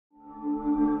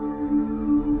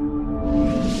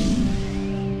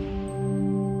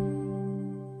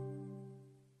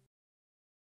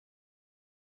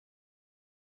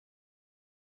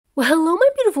Well, hello my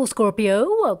beautiful Scorpio,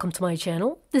 welcome to my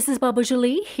channel. This is Baba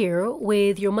Jolie here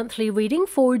with your monthly reading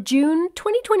for June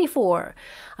 2024.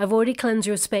 I've already cleansed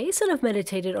your space and I've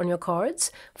meditated on your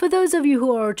cards. For those of you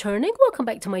who are returning, welcome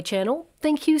back to my channel.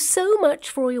 Thank you so much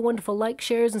for all your wonderful likes,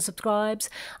 shares and subscribes.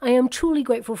 I am truly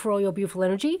grateful for all your beautiful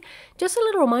energy. Just a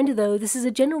little reminder though, this is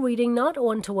a general reading, not a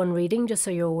one-to-one reading, just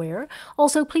so you're aware.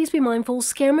 Also, please be mindful,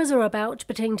 scammers are about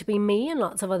pretending to be me and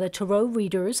lots of other tarot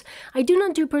readers. I do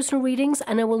not do personal readings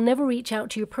and I will never reach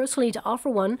out to you personally to offer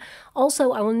one.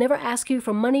 Also, I will never ask you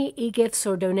for money, e-gifts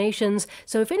or donations.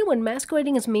 So if anyone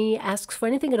masquerading as me asks for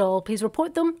anything at all, please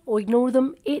report them or ignore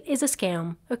them. It is a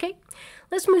scam, okay?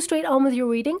 Let's move straight on with your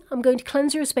reading. I'm going to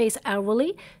cleanse your space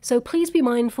hourly, so please be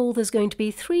mindful there's going to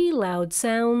be 3 loud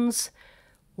sounds.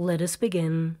 Let us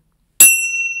begin.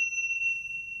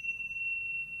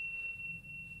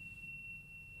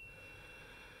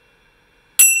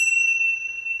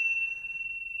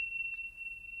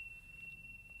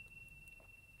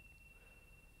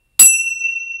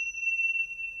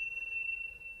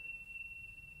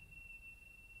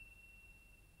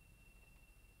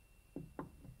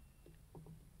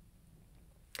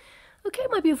 Okay,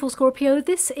 my beautiful Scorpio,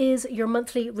 this is your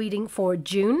monthly reading for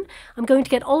June. I'm going to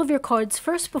get all of your cards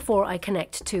first before I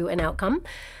connect to an outcome.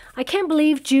 I can't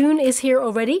believe June is here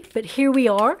already, but here we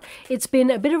are. It's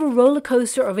been a bit of a roller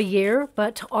coaster of a year,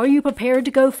 but are you prepared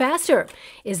to go faster?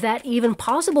 Is that even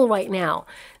possible right now?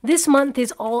 This month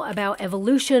is all about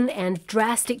evolution and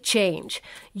drastic change.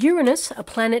 Uranus, a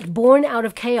planet born out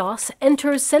of chaos,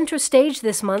 enters center stage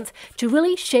this month to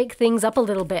really shake things up a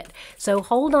little bit. So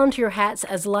hold on to your hats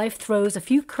as life throws a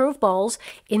few curveballs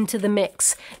into the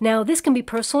mix. Now, this can be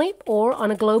personally or on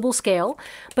a global scale,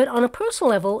 but on a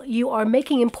personal level, you are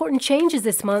making important changes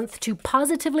this month to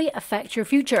positively affect your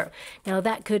future. Now,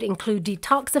 that could include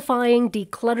detoxifying,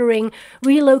 decluttering,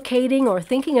 relocating, or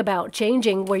thinking about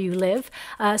changing where you live.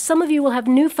 Some of you will have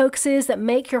new focuses that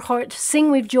make your heart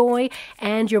sing with joy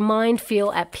and your mind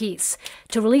feel at peace,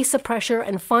 to release the pressure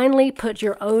and finally put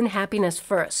your own happiness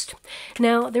first.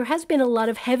 Now, there has been a lot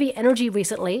of heavy energy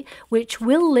recently, which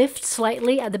will lift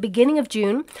slightly at the beginning of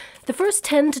June. The first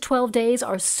 10 to 12 days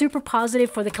are super positive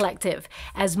for the collective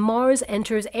as Mars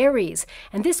enters Aries,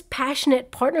 and this passionate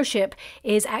partnership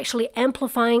is actually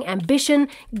amplifying ambition,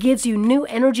 gives you new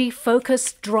energy,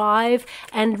 focus, drive,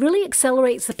 and really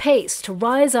accelerates the pace to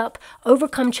rise up,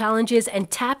 overcome challenges,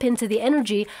 and tap into the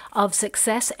energy of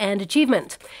success and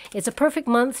achievement. It's a perfect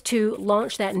month to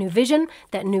launch that new vision,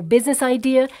 that new business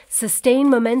idea, sustain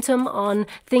momentum on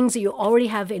things that you already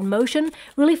have in motion,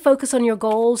 really focus on your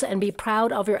goals and be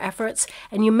proud of your efforts,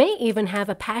 and you may even have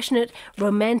a passionate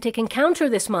romantic encounter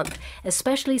this month,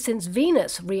 especially since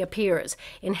Venus reappears,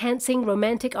 enhancing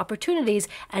romantic opportunities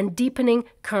and deepening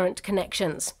current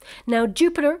connections. Now,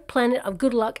 Jupiter, planet of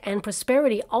good luck and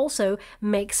prosperity, also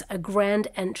makes a grand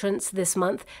entrance this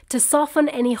month to soften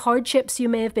any hardships you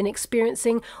may have been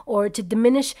experiencing or to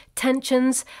diminish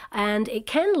tensions, and it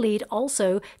can lead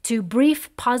also to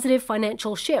brief positive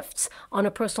financial shifts on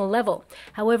a personal level.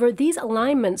 However, these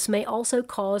alignments may also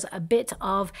cause a bit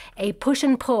of a push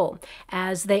and pull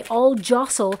as they all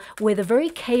jostle with a very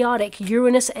chaotic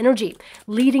Uranus energy,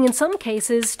 leading in some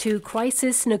cases to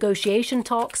crisis negotiation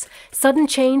talks, sudden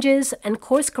changes and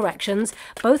course corrections,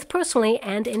 both personally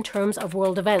and in terms of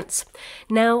world events.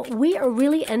 Now, we are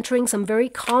really entering some very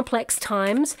complex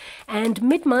times, and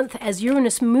mid-month as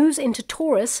Uranus moves into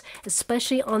Taurus,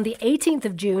 especially on the 18th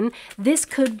of June, this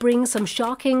could bring some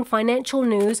shocking financial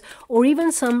news or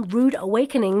even some rude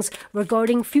awakenings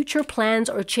regarding future plans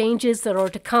or changes that are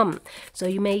to come. So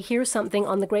you may hear something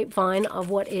on the grapevine of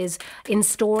what is in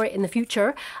store in the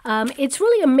future. It's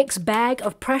really a mixed bag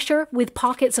of pressure with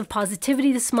pockets of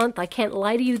positivity this month. I can't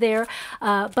lie to you there,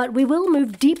 but we will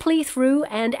move deeply through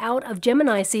and out of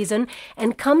Gemini season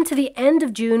and come to the end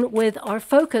of June with our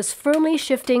focus firmly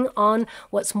shifting on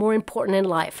what's more important in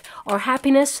life. Our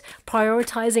happiness,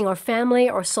 prioritizing our family,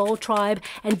 our soul tribe,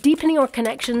 and deepening our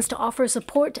connections to offer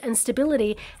support and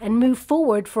stability and move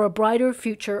forward for a brighter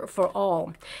future for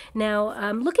all.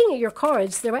 Now, looking at your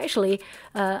cards, they're actually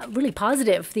really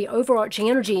positive. The overarching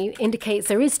energy indicates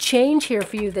there is change here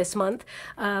for you this month,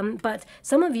 but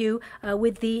some of you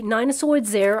with the Nine of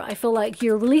Swords there, I feel like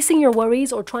you're releasing your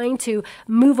worries or trying to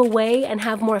move away and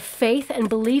have more faith and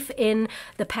belief in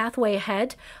the pathway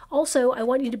ahead. Also, I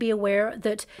want you to be aware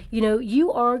that,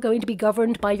 you are going to be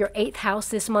governed by your 8th house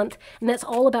this month, and that's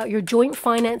all about your joint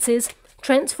finances,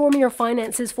 transforming your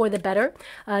finances for the better.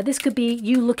 This could be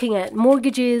you looking at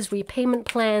mortgages, repayment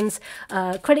plans,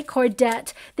 credit card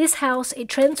debt. This house, it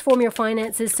transforms your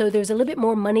finances so there's a little bit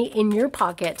more money in your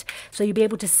pocket. So you'll be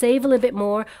able to save a little bit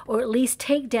more, or at least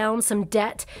take down some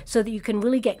debt so that you can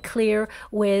really get clear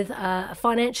with a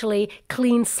financially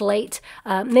clean slate.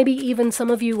 Maybe even some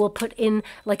of you will put in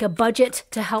like a budget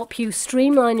to help you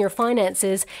streamline your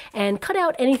finances and cut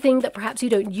out anything that perhaps you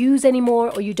don't use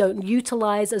anymore or you don't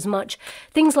utilize as much.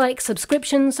 Things like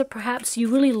subscriptions that perhaps you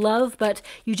really love, but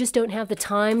you just don't have the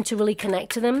time to really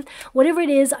connect to them. Whatever it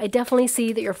is, I definitely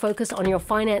see that you're focused on your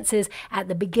finances at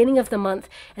the beginning of the month.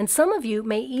 And some of you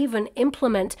may even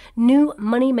implement new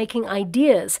money-making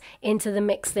ideas into the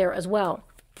mix there as well.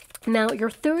 Now, your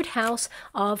third house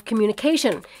of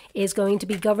communication is going to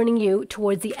be governing you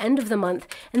towards the end of the month.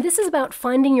 And this is about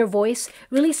finding your voice,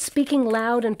 really speaking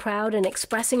loud and proud and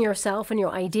expressing yourself and your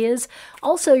ideas.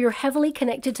 Also, you're heavily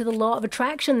connected to the law of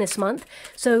attraction this month.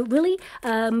 So really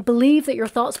believe that your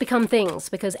thoughts become things,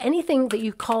 because anything that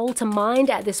you call to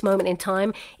mind at this moment in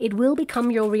time, it will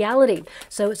become your reality.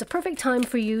 So it's a perfect time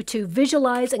for you to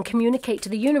visualize and communicate to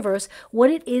the universe what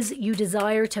it is you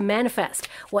desire to manifest,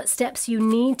 what steps you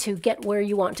need to get where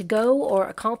you want to go or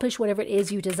accomplish whatever it is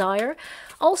you desire.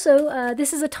 Also,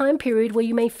 this is a time period where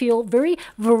you may feel very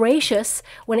voracious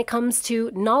when it comes to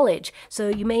knowledge. So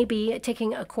you may be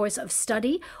taking a course of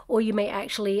study, or you may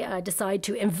actually decide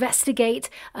to investigate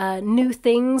new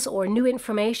things or new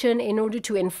information in order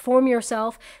to inform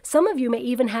yourself. Some of you may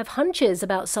even have hunches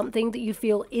about something that you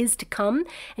feel is to come,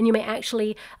 and you may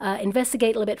actually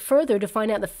investigate a little bit further to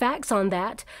find out the facts on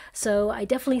that. So I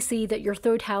definitely see that your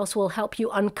third house will help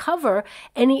you uncover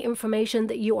any information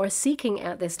that you are seeking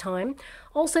at this time.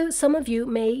 Also, some of you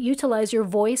may utilize your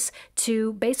voice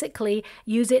to basically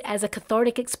use it as a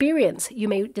cathartic experience. You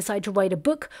may decide to write a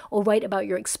book or write about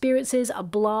your experiences, a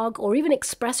blog, or even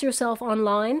express yourself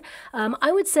online.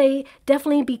 I would say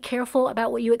definitely be careful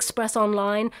about what you express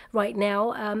online right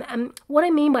now. And what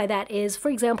I mean by that is, for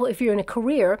example, if you're in a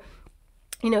career,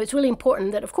 it's really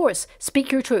important that, of course,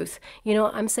 speak your truth.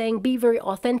 I'm saying be very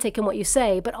authentic in what you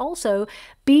say, but also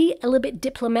be a little bit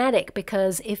diplomatic,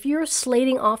 because if you're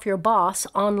slating off your boss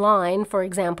online, for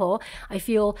example, I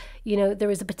feel, there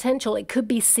is a potential it could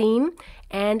be seen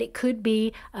and it could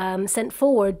be sent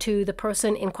forward to the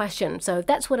person in question. So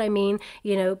that's what I mean.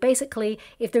 Basically,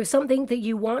 if there's something that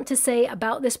you want to say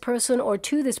about this person or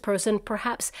to this person,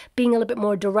 perhaps being a little bit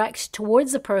more direct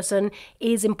towards the person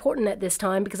is important at this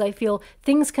time, because I feel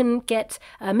things can get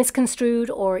misconstrued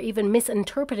or even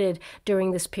misinterpreted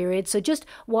during this period. So just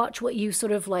watch what you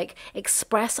sort of like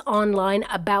express online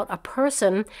about a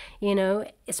person,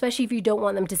 especially if you don't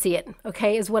want them to see it,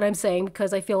 okay, is what I'm saying,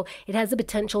 because I feel it has the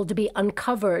potential to be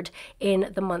uncovered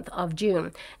in the month of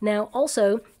June. Now,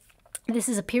 also, this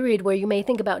is a period where you may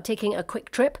think about taking a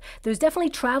quick trip. There's definitely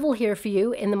travel here for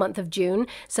you in the month of June.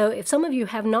 So if some of you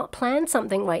have not planned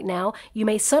something right now, you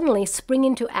may suddenly spring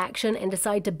into action and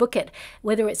decide to book it,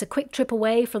 whether it's a quick trip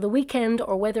away for the weekend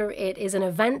or whether it is an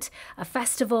event, a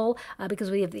festival,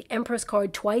 because we have the Empress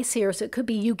card twice here. So it could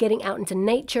be you getting out into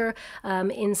nature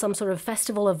in some sort of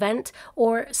festival event,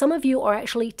 or some of you are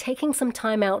actually taking some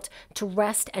time out to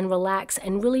rest and relax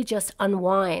and really just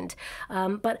unwind.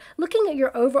 But looking at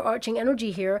your overarching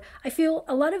energy here, I feel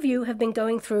a lot of you have been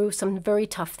going through some very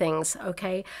tough things,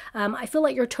 okay? I feel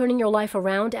like you're turning your life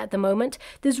around at the moment.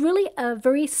 There's really a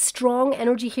very strong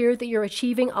energy here that you're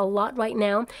achieving a lot right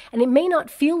now, and it may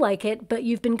not feel like it, but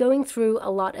you've been going through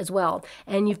a lot as well,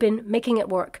 and you've been making it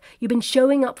work. You've been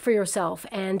showing up for yourself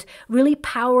and really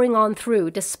powering on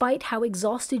through despite how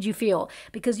exhausted you feel,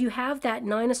 because you have that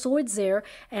Nine of Swords there,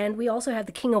 and we also have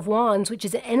the King of Wands, which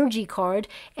is an energy card,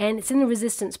 and it's in the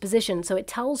resistance position. So it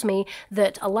tells me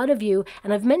that a lot of you,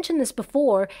 and I've mentioned this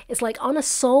before, it's like on a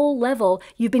soul level,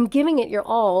 you've been giving it your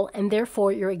all and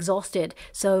therefore you're exhausted.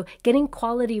 So getting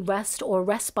quality rest or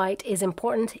respite is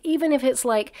important, even if it's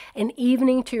like an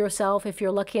evening to yourself if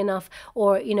you're lucky enough,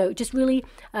 or just really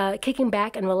kicking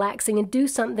back and relaxing and do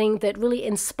something that really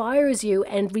inspires you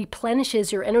and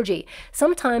replenishes your energy.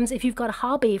 Sometimes if you've got a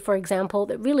hobby, for example,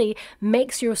 that really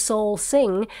makes your soul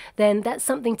sing, then that's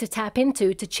something to tap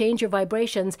into to change your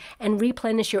vibrations and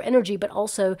replenish your energy, but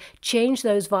also change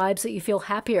those vibes so that you feel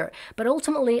happier. But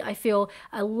ultimately, I feel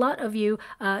a lot of you,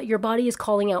 your body is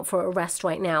calling out for a rest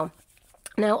right now.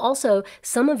 Now, also,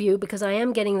 some of you, because I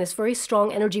am getting this very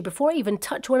strong energy before I even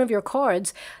touch one of your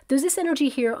cards, there's this energy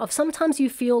here of sometimes you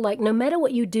feel like no matter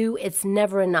what you do, it's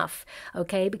never enough,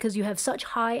 okay? Because you have such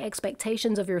high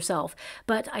expectations of yourself.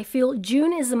 But I feel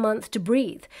June is the month to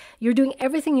breathe. You're doing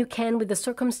everything you can with the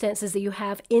circumstances that you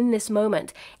have in this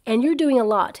moment. And you're doing a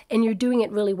lot, and you're doing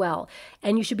it really well.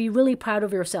 And you should be really proud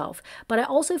of yourself. But I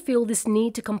also feel this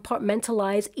need to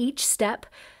compartmentalize each step,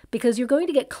 because you're going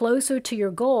to get closer to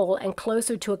your goal and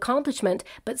closer to accomplishment.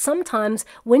 But sometimes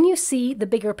when you see the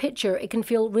bigger picture, it can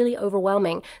feel really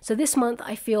overwhelming. So this month,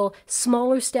 I feel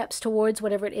smaller steps towards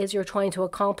whatever it is you're trying to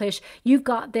accomplish. You've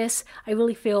got this. I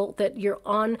really feel that you're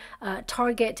on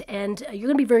target, and you're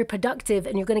going to be very productive,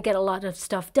 and you're going to get a lot of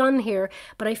stuff done here.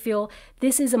 But I feel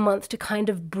this is a month to kind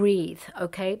of breathe,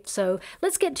 okay? So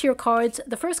let's get to your cards.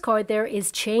 The first card there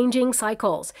is changing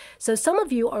cycles. So some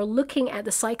of you are looking at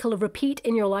the cycle of repeat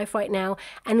in your life right now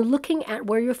and looking at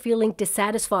where you're feeling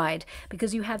dissatisfied,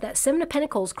 because you have that Seven of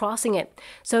Pentacles crossing it.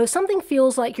 So something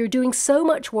feels like you're doing so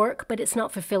much work, but it's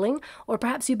not fulfilling. Or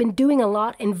perhaps you've been doing a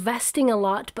lot, investing a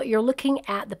lot, but you're looking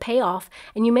at the payoff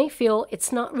and you may feel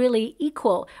it's not really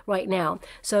equal right now.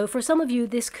 So for some of you,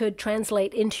 this could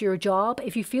translate into your job.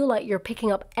 If you feel like you're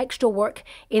picking up extra work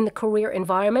in the career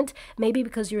environment, maybe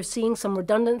because you're seeing some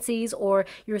redundancies, or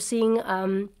you're seeing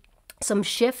some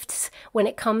shifts when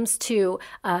it comes to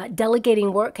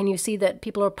delegating work, and you see that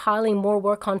people are piling more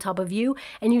work on top of you,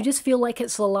 and you just feel like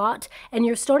it's a lot, and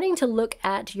you're starting to look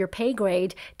at your pay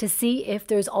grade to see if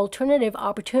there's alternative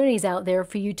opportunities out there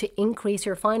for you to increase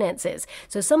your finances.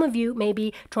 So some of you may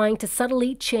be trying to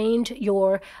subtly change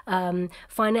your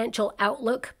financial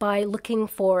outlook by looking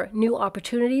for new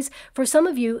opportunities. For some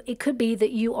of you, it could be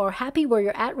that you are happy where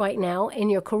you're at right now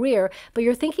in your career, but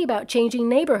you're thinking about changing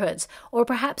neighborhoods, or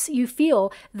perhaps you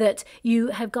feel that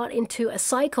you have got into a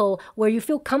cycle where you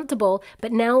feel comfortable,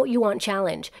 but now you want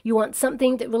challenge. You want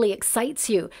something that really excites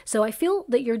you. So I feel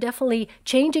that you're definitely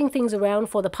changing things around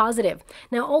for the positive.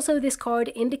 Now, also this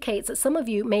card indicates that some of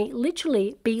you may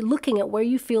literally be looking at where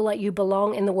you feel like you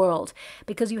belong in the world,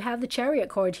 because you have the Chariot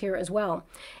card here as well.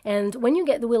 And when you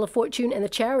get the Wheel of Fortune and the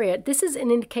Chariot, this is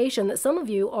an indication that some of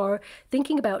you are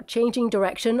thinking about changing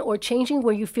direction or changing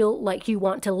where you feel like you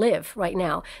want to live right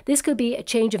now. This could be a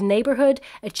change of neighborhood,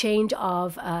 a change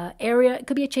of area. It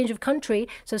could be a change of country.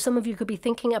 So some of you could be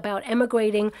thinking about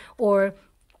emigrating, or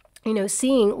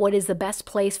seeing what is the best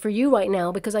place for you right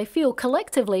now, because I feel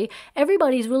collectively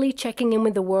everybody's really checking in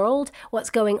with the world, what's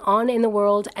going on in the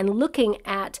world, and looking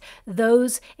at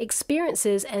those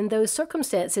experiences and those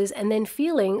circumstances, and then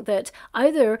feeling that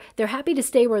either they're happy to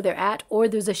stay where they're at, or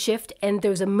there's a shift and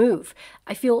there's a move.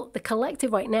 I feel the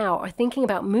collective right now are thinking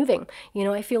about moving.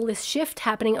 I feel this shift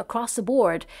happening across the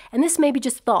board, and this may be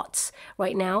just thoughts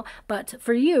right now, but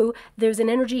for you, there's an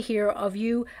energy here of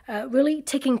you really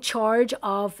taking charge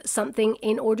of something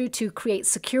in order to create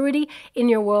security in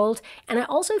your world. And I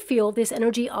also feel this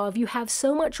energy of you have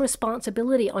so much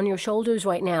responsibility on your shoulders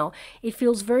right now. It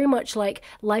feels very much like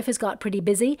life has got pretty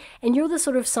busy, and you're the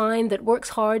sort of sign that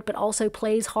works hard but also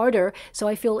plays harder. So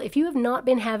I feel if you have not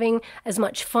been having as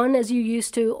much fun as you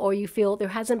used to, or you feel there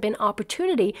hasn't been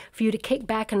opportunity for you to kick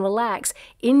back and relax,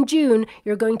 in June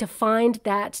you're going to find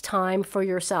that time for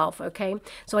yourself, okay?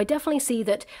 So I definitely see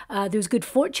that there's good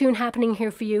fortune happening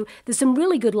here for you. There's some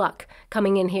really good luck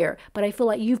coming in here, but I feel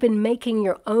like you've been making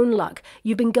your own luck.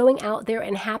 You've been going out there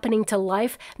and happening to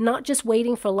life, not just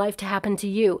waiting for life to happen to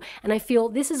you. And I feel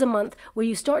this is a month where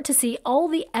you start to see all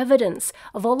the evidence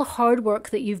of all the hard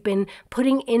work that you've been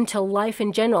putting into life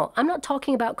in general. I'm not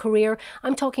talking about career,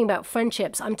 I'm talking about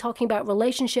friendships, I'm talking about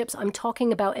relationships, I'm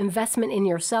talking about investment in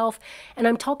yourself, and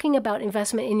I'm talking about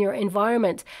investment in your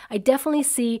environment. I definitely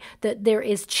see that there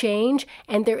is change,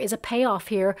 and there is a payoff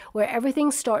here where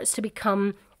everything starts to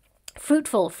become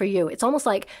fruitful for you. It's almost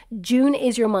like June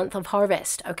is your month of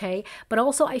harvest, okay? But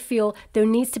also I feel there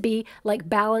needs to be like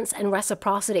balance and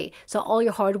reciprocity. So all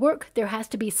your hard work, there has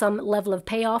to be some level of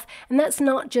payoff, and that's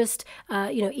not just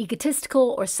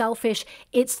egotistical or selfish.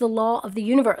 It's the law of the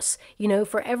universe.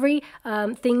 For every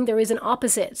thing there is an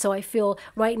opposite. So I feel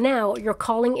right now you're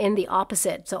calling in the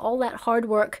opposite. So all that hard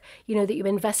work, that you've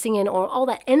been investing in, or all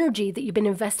that energy that you've been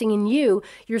investing in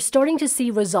you're starting to see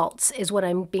results, is what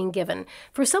I'm being given.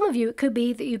 For some of you, it could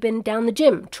be that you've been down the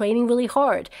gym, training really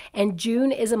hard, and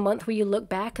June is a month where you look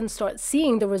back and start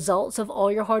seeing the results of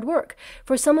all your hard work.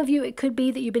 For some of you, it could be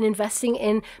that you've been investing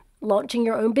in launching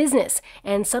your own business,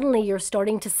 and suddenly you're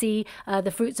starting to see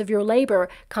the fruits of your labor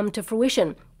come to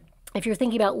fruition. If you're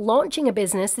thinking about launching a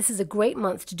business, this is a great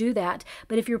month to do that.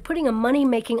 But if you're putting a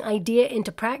money-making idea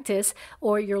into practice,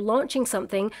 or you're launching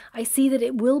something, I see that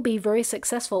it will be very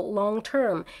successful long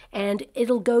term, and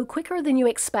it'll go quicker than you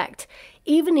expect.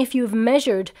 Even if you've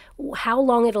measured how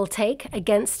long it'll take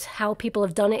against how people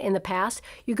have done it in the past,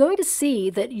 you're going to see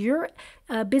that your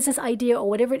business idea or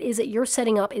whatever it is that you're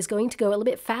setting up is going to go a little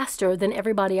bit faster than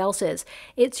everybody else's.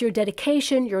 It's your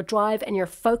dedication, your drive, and your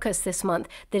focus this month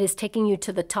that is taking you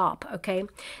to the top, okay?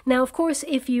 Now, of course,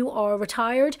 if you are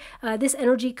retired, this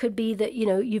energy could be that, you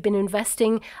know, you've been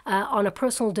investing on a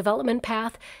personal development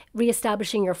path,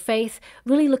 reestablishing your faith,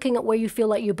 really looking at where you feel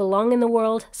like you belong in the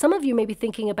world. Some of you may be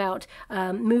thinking about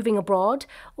moving abroad,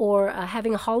 or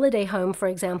having a holiday home, for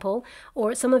example,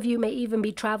 or some of you may even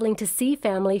be traveling to see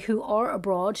family who are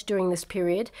abroad during this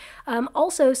period.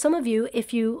 Also, some of you,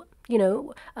 if you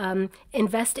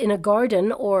invest in a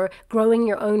garden or growing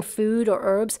your own food or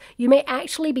herbs, you may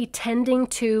actually be tending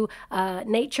to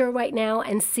nature right now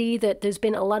and see that there's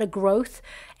been a lot of growth.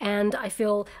 And I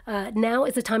feel now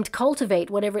is the time to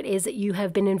cultivate whatever it is that you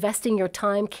have been investing your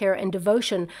time, care, and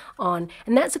devotion on.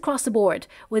 And that's across the board,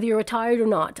 whether you're retired or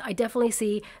not. I definitely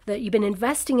see that you've been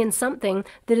investing in something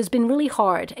that has been really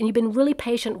hard, and you've been really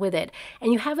patient with it,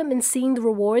 and you haven't been seeing the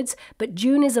rewards. But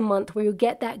June is a month where you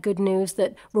get that good news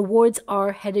that rewards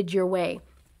are headed your way.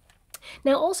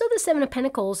 Now, also the Seven of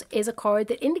Pentacles is a card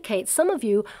that indicates some of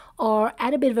you are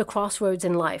at a bit of a crossroads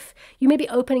in life. You may be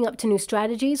opening up to new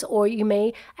strategies, or you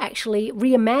may actually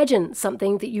reimagine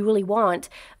something that you really want.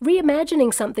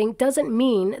 Reimagining something doesn't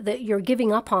mean that you're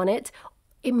giving up on it.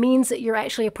 It means that you're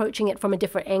actually approaching it from a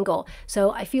different angle. So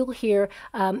I feel here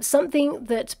something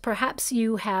that perhaps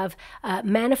you have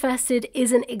manifested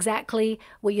isn't exactly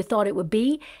what you thought it would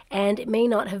be, and it may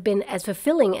not have been as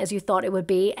fulfilling as you thought it would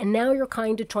be, and now you're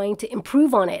kind of trying to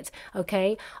improve on it,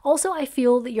 okay? Also, I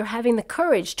feel that you're having the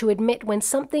courage to admit when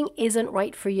something isn't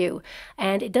right for you,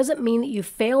 and it doesn't mean that you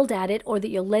failed at it or that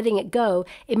you're letting it go.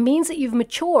 It means that you've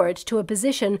matured to a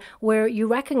position where you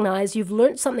recognize you've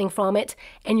learned something from it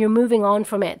and you're moving on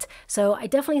from it. So I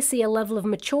definitely see a level of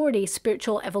maturity,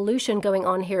 spiritual evolution going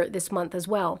on here this month as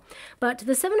well. But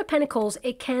the Seven of Pentacles,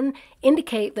 it can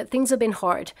indicate that things have been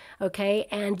hard, okay?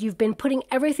 And you've been putting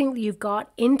everything that you've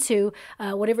got into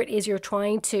whatever it is you're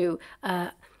trying to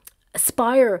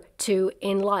aspire to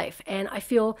in life. And I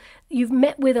feel you've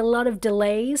met with a lot of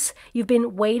delays. You've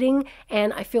been waiting,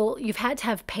 and I feel you've had to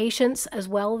have patience as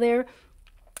well there.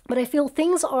 But I feel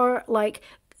things are like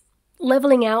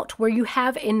leveling out where you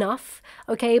have enough,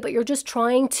 okay, but you're just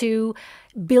trying to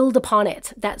build upon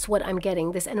it. That's what I'm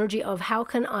getting, this energy of how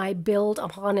can I build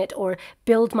upon it or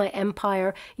build my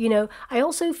empire. You know, I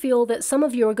also feel that some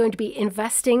of you are going to be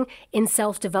investing in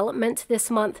self-development this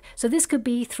month. So this could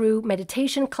be through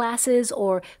meditation classes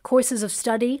or courses of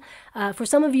study. For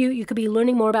some of you, you could be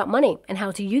learning more about money and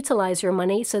how to utilize your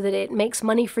money so that it makes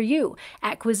money for you.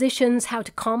 Acquisitions, how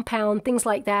to compound, things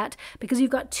like that, because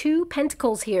you've got two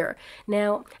pentacles here.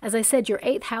 Now, as I said, your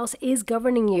 8th house is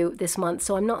governing you this month,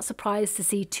 so I'm not surprised to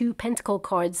see two pentacle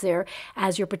cards there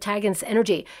as your protagonist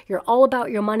energy. You're all about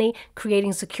your money,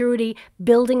 creating security,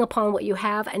 building upon what you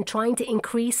have, and trying to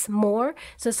increase more.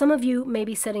 So some of you may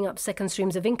be setting up second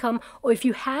streams of income, or if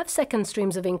you have second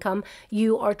streams of income,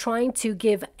 you are trying to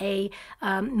give a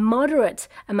moderate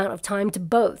amount of time to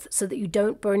both so that you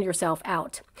don't burn yourself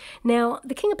out. Now,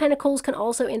 the King of Pentacles can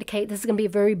also indicate this is going to be a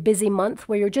very busy month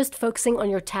where you're just focusing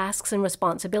on your tasks and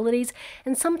responsibilities,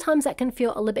 and sometimes that can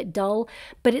feel a little bit dull,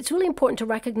 but it's really important to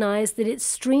recognize that it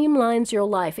streamlines your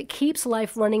life. It keeps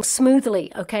life running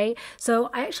smoothly, okay?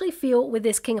 So I actually feel with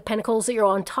this King of Pentacles that you're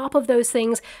on top of those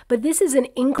things, but this is an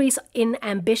increase in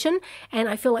ambition, and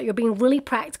I feel like you're being really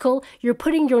practical. You're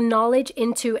putting your knowledge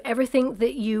into everything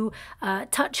that you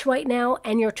touch right now,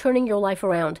 and you're turning your life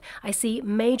around. I see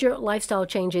major lifestyle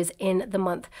changes in the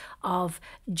month of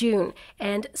June,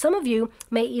 and some of you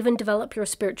may even develop your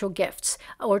spiritual gifts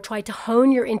or try to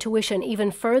hone your intuition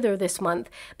even further this month,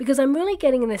 because I'm really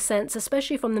getting in this sense,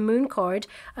 especially from the Moon card,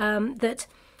 that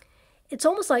it's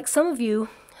almost like some of you,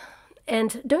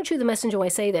 and don't shoot the messenger when I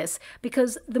say this,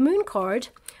 because the Moon card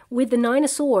with the 9 of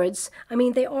Swords, I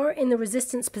mean, they are in the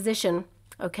resistance position,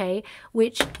 okay,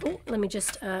 which, let me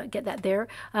just get that there.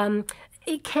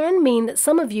 It can mean that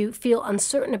some of you feel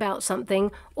uncertain about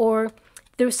something, or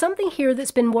there's something here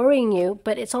that's been worrying you,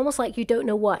 but it's almost like you don't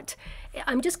know what.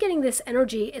 I'm just getting this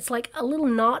energy. It's like a little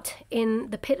knot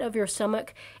in the pit of your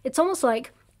stomach. It's almost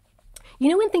like, you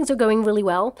know, when things are going really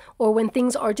well, or when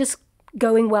things are just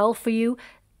going well for you,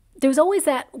 there's always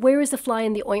that where is the fly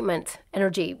in the ointment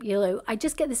energy. You know, I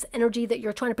just get this energy that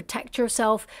you're trying to protect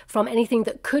yourself from anything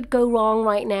that could go wrong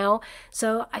right now.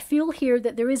 So I feel here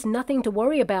that there is nothing to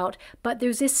worry about, but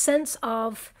there's this sense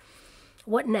of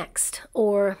what next,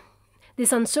 or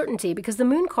this uncertainty, because the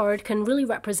moon card can really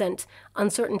represent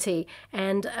uncertainty.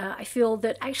 And I feel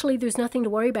that actually there's nothing to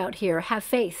worry about here. Have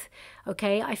faith.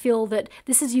 Okay, I feel that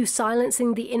this is you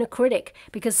silencing the inner critic,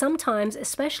 because sometimes,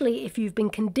 especially if you've been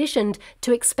conditioned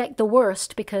to expect the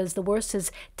worst, because the worst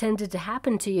has tended to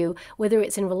happen to you, whether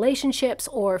it's in relationships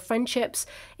or friendships,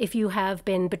 if you have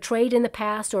been betrayed in the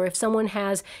past, or if someone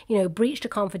has, you know, breached a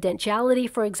confidentiality,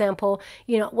 for example,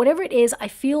 you know, whatever it is, I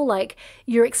feel like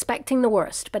you're expecting the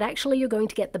worst, but actually you're going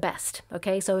to get the best.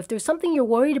 Okay, so if there's something you're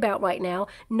worried about right now,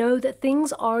 know that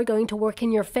things are going to work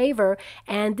in your favor,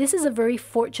 and this is a very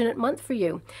fortunate month for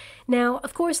you. Now,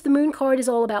 of course, the moon card is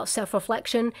all about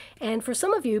self-reflection, and for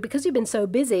some of you, because you've been so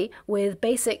busy with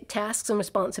basic tasks and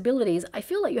responsibilities, I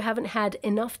feel like you haven't had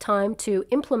enough time to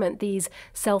implement these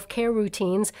self-care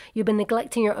routines. You've been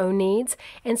neglecting your own needs,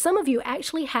 and some of you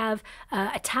actually have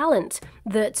a talent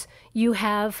that you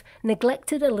have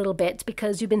neglected a little bit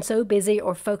because you've been so busy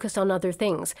or focused on other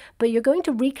things. But you're going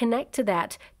to reconnect to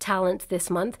that talent this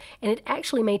month, and it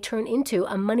actually may turn into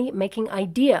a money-making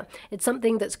idea. It's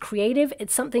something that's creative.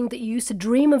 It's something that you used to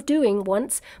dream of doing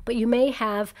once, but you may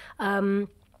have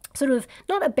sort of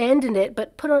not abandoned it,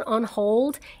 but put it on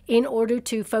hold in order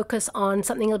to focus on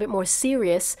something a little bit more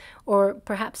serious, or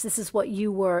perhaps this is what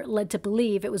you were led to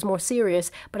believe, it was more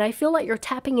serious. But I feel like you're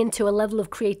tapping into a level of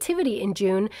creativity in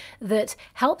June that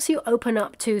helps you open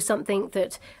up to something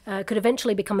that could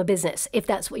eventually become a business, if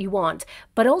that's what you want.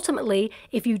 But ultimately,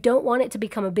 if you don't want it to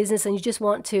become a business and you just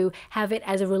want to have it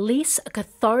as a release, a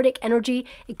cathartic energy,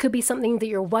 it could be something that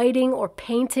you're writing or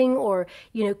painting or,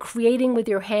 you know, creating with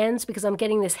your hands, because I'm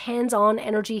getting this hands-on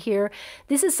energy here.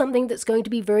 This is something that's going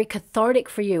to be very cathartic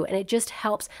for you, and it just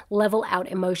helps level out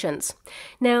emotions.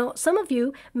 Now, some of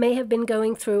you may have been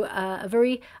going through a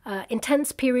very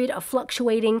intense period of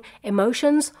fluctuating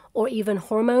emotions or even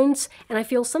hormones, and I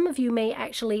feel some of you may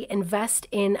actually invest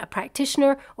in a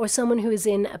practitioner or someone who is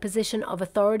in a position of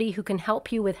authority who can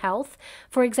help you with health,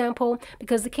 for example,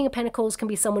 because the King of Pentacles can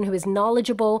be someone who is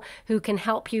knowledgeable, who can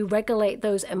help you regulate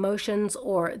those emotions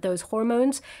or those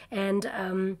hormones.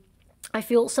 And I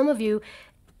feel some of you,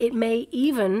 it may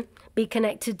even be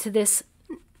connected to this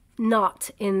knot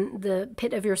in the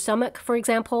pit of your stomach, for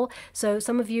example. So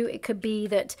some of you, it could be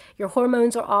that your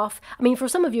hormones are off. I mean, for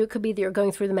some of you, it could be that you're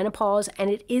going through the menopause and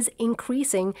it is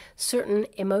increasing certain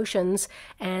emotions,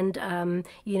 and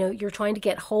you know, you're trying to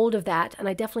get hold of that. And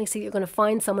I definitely see you're going to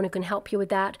find someone who can help you with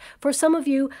that. For some of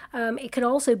you, it could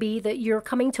also be that you're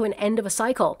coming to an end of a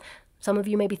cycle. Some of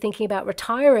you may be thinking about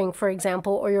retiring, for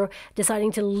example, or you're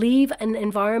deciding to leave an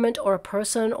environment or a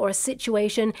person or a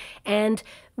situation. And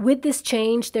with this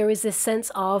change, there is this sense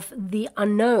of the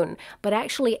unknown, but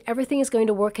actually everything is going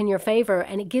to work in your favor,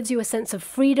 and it gives you a sense of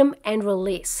freedom and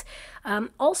release.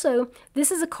 Also, this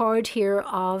is a card here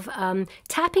of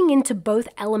tapping into both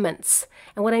elements.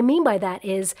 And what I mean by that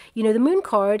is, you know, the moon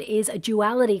card is a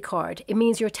duality card. It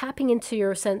means you're tapping into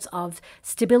your sense of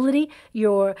stability,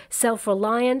 you're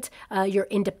self-reliant, you're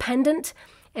independent.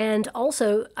 And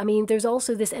also, I mean, there's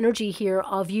also this energy here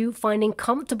of you finding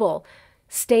comfortable,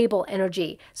 stable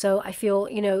energy. So I feel,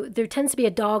 you know, there tends to be a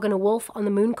dog and a wolf on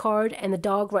the moon card, and the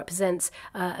dog represents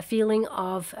a feeling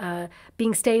of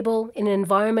being stable in an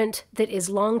environment that is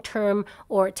long-term,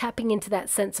 or tapping into that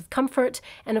sense of comfort.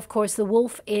 And of course, the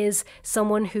wolf is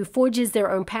someone who forges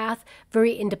their own path,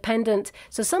 very independent.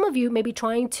 So some of you may be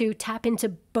trying to tap into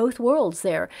both worlds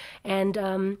there.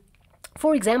 And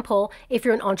for example, if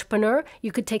you're an entrepreneur,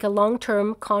 you could take a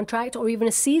long-term contract or even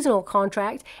a seasonal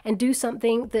contract and do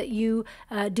something that you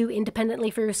do independently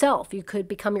for yourself. You could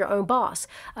become your own boss.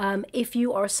 If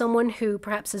you are someone who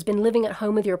perhaps has been living at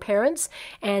home with your parents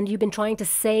and you've been trying to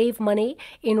save money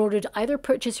in order to either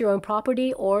purchase your own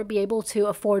property or be able to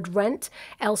afford rent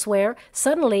elsewhere,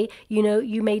 suddenly, you know,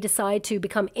 you may decide to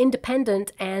become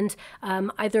independent and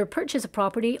either purchase a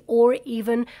property or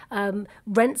even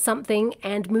rent something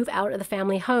and move out of the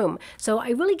family home. So I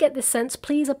really get this sense,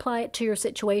 please apply it to your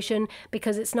situation,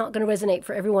 because it's not going to resonate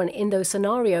for everyone in those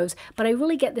scenarios, but I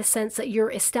really get this sense that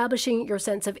you're establishing your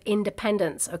sense of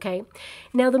independence, okay?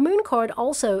 Now, the moon card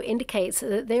also indicates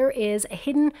that there is a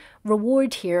hidden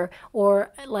reward here,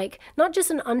 or like not just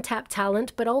an untapped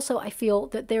talent, but also I feel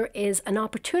that there is an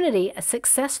opportunity, a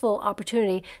successful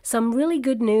opportunity, some really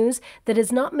good news that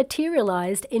is not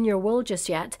materialized in your world just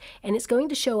yet, and it's going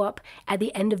to show up at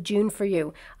the end of June for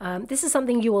you. This is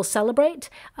something you will celebrate.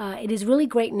 It is really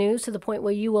great news to the point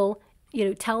where you will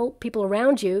tell people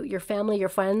around you, your family, your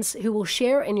friends, who will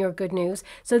share in your good news.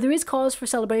 So there is cause for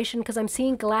celebration because I'm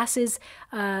seeing glasses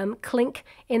clink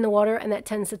in the water, and that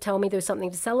tends to tell me there's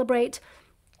something to celebrate.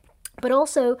 But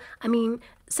also, I mean,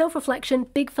 self-reflection,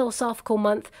 big philosophical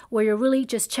month where you're really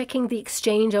just checking the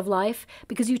exchange of life,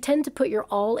 because you tend to put your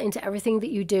all into everything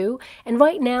that you do. And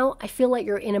right now, I feel like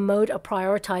you're in a mode of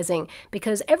prioritizing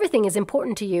because everything is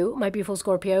important to you, my beautiful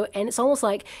Scorpio. And it's almost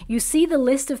like you see the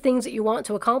list of things that you want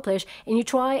to accomplish and you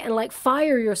try and like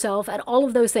fire yourself at all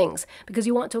of those things because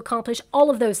you want to accomplish all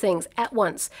of those things at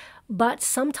once. But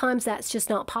sometimes that's just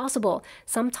not possible.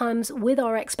 Sometimes with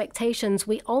our expectations,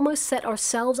 we almost set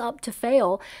ourselves up to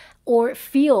fail or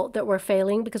feel that we're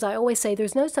failing, because I always say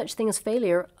there's no such thing as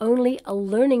failure, only a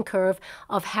learning curve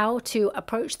of how to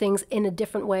approach things in a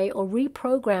different way or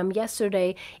reprogram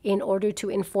yesterday in order to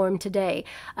inform today.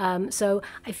 So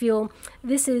I feel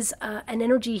this is an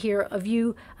energy here of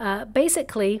you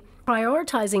basically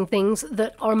prioritizing things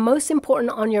that are most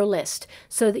important on your list,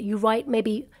 so that you write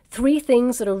maybe 3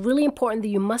 things that are really important that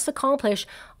you must accomplish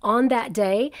on that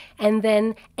day, and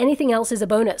then anything else is a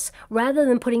bonus, rather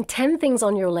than putting 10 things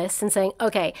on your list and saying,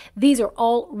 okay, these are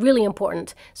all really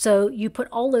important. So you put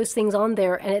all those things on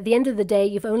there, and at the end of the day,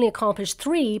 you've only accomplished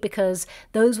 3 because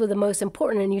those were the most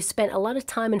important, and you spent a lot of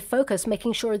time and focus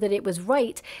making sure that it was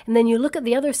right. And then you look at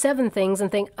the other 7 things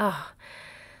and think, oh,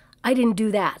 I didn't do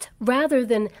that. Rather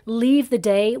than leave the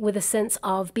day with a sense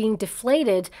of being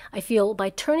deflated, I feel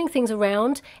by turning things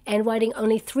around and writing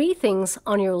only 3 things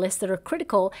on your list that are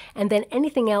critical, and then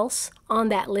anything else on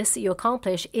that list that you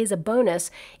accomplish is a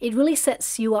bonus, it really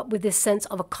sets you up with this sense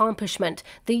of accomplishment,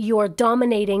 that you are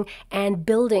dominating and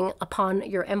building upon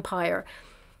your empire.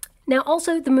 Now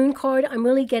also the moon card, I'm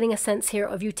really getting a sense here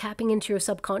of you tapping into your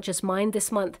subconscious mind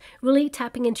this month, really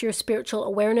tapping into your spiritual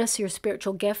awareness, your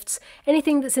spiritual gifts.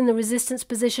 Anything that's in the resistance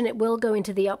position, it will go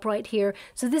into the upright here.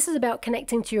 So this is about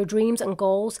connecting to your dreams and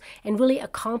goals and really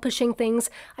accomplishing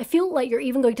things. I feel like you're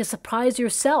even going to surprise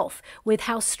yourself with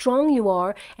how strong you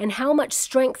are and how much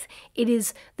strength it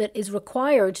is that is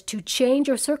required to change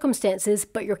your circumstances,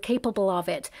 but you're capable of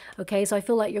it. Okay, so I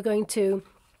feel like you're going to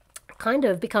kind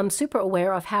of become super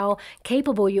aware of how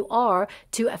capable you are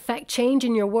to affect change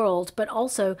in your world, but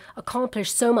also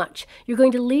accomplish so much. You're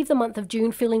going to leave the month of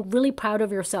June feeling really proud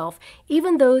of yourself,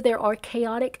 even though there are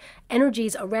chaotic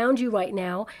energies around you right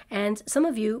now, and some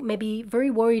of you may be very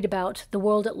worried about the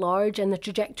world at large and the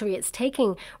trajectory it's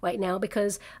taking right now,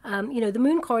 because the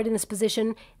moon card in this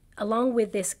position, along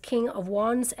with this King of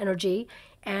Wands energy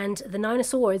and the 9 of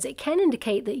Swords, it can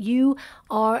indicate that you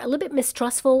are a little bit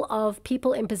mistrustful of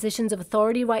people in positions of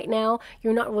authority right now.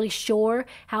 You're not really sure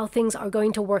how things are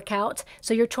going to work out.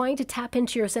 So you're trying to tap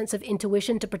into your sense of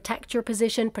intuition to protect your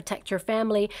position, protect your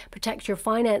family, protect your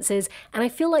finances. And I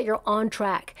feel like you're on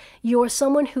track. You're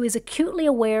someone who is acutely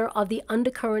aware of the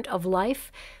undercurrent of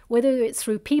life, whether it's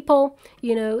through people,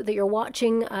 that you're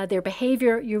watching their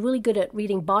behavior. You're really good at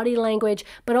reading body language,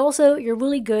 but also you're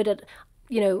really good at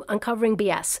uncovering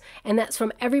BS. And that's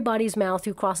from everybody's mouth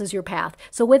who crosses your path.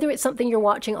 So whether it's something you're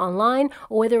watching online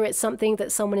or whether it's something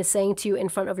that someone is saying to you in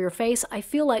front of your face, I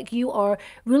feel like you are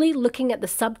really looking at the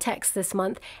subtext this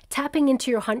month, tapping into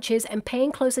your hunches and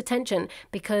paying close attention,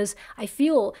 because I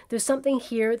feel there's something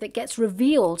here that gets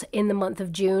revealed in the month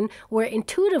of June where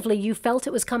intuitively you felt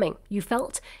it was coming. You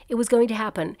felt it was going to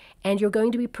happen, and you're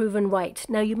going to be proven right.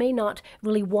 Now, you may not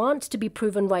really want to be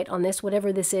proven right on this,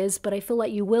 whatever this is, but I feel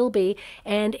like you will be.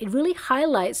 And it really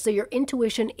highlights that your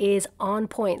intuition is on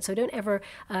point. So don't ever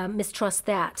mistrust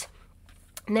that.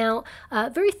 Now,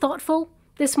 very thoughtful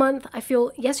this month. I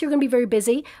feel, yes, you're going to be very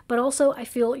busy, but also I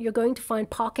feel you're going to find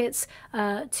pockets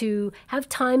to have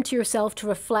time to yourself to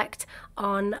reflect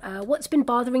on what's been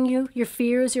bothering you, your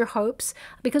fears, your hopes,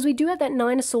 because we do have that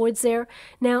 9 of Swords there.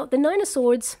 Now, the 9 of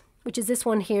Swords, which is this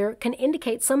one here, can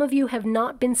indicate some of you have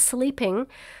not been sleeping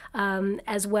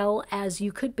as well as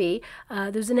you could be.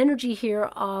 There's an energy here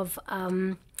of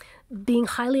being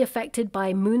highly affected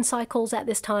by moon cycles at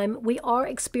this time. We are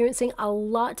experiencing a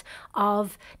lot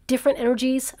of different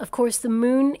energies. Of course, the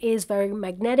moon is very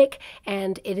magnetic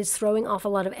and it is throwing off a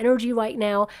lot of energy right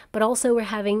now, but also we're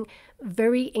having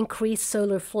very increased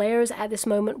solar flares at this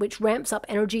moment, which ramps up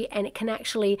energy, and it can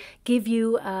actually give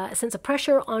you a sense of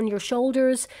pressure on your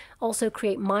shoulders, also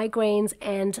create migraines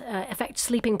and affect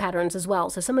sleeping patterns as well.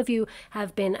 So some of you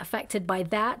have been affected by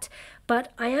that,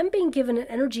 but I am being given an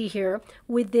energy here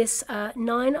with this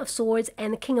 9 of Swords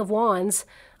and the King of Wands.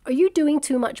 Are you doing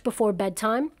too much before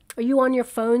bedtime? Are you on your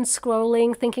phone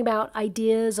scrolling, thinking about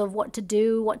ideas of what to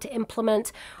do, what to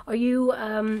implement? Are you,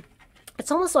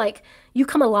 it's almost like you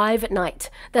come alive at night.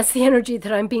 That's the energy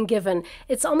that I'm being given.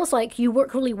 It's almost like you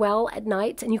work really well at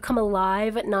night and you come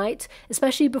alive at night,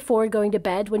 especially before going to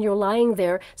bed. When you're lying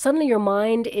there, suddenly your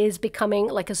mind is becoming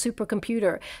like a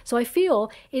supercomputer. So I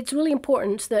feel it's really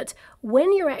important that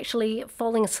when you're actually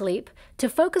falling asleep, to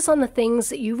focus on the things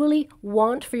that you really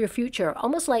want for your future,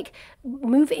 almost like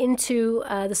move into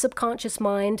the subconscious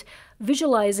mind,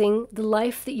 visualizing the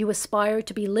life that you aspire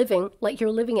to be living like you're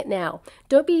living it now.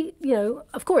 Don't be,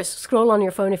 of course, scroll on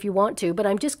your phone if you want to, but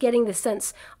I'm just getting this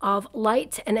sense of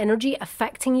light and energy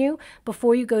affecting you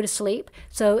before you go to sleep.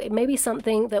 So it may be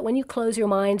something that when you close your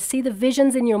mind, see the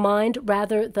visions in your mind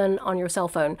rather than on your cell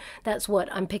phone. That's what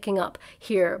I'm picking up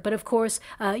here. But of course,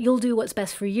 you'll do what's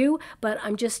best for you, but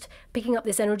I'm just picking up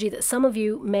this energy that some of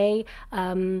you may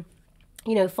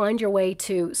find your way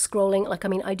to scrolling. Like,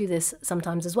 I do this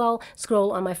sometimes as well,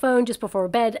 scroll on my phone just before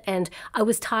bed, and I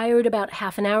was tired about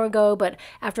half an hour ago, but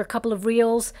after a couple of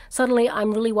reels, suddenly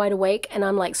I'm really wide awake and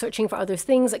I'm like searching for other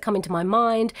things that come into my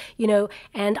mind,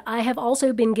 and I have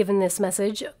also been given this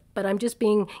message, but I'm just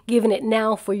being given it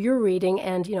now for your reading.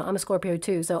 And, I'm a Scorpio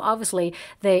too. So obviously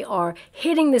they are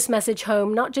hitting this message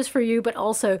home, not just for you, but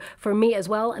also for me as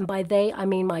well. And by they, I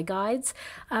mean my guides.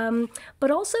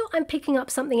 But also I'm picking up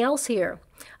something else here.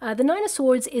 The Nine of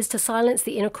Swords is to silence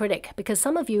the inner critic, because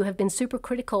some of you have been super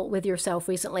critical with yourself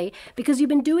recently because you've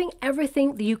been doing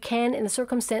everything that you can in the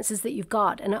circumstances that you've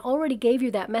got. And I already gave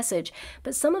you that message.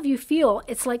 But some of you feel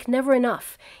it's like never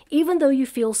enough, even though you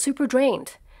feel super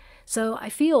drained. So I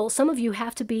feel some of you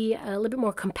have to be a little bit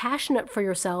more compassionate for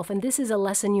yourself, and this is a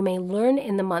lesson you may learn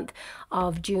in the month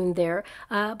of June there.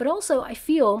 But also I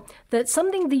feel that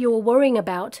something that you're worrying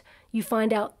about, you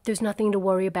find out there's nothing to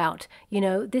worry about.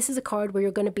 This is a card where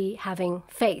you're going to be having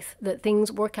faith that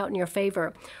things work out in your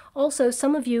favor. Also,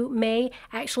 some of you may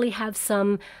actually have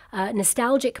some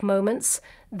nostalgic moments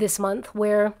this month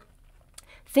where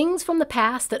things from the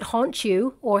past that haunt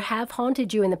you or have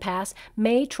haunted you in the past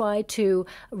may try to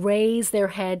raise their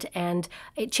head, and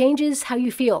it changes how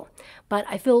you feel. But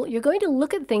I feel you're going to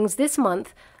look at things this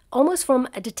month almost from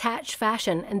a detached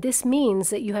fashion, and this means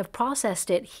that you have processed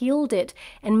it, healed it,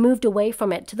 and moved away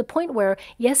from it to the point where,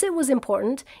 yes, it was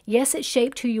important, yes, it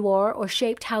shaped who you are or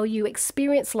shaped how you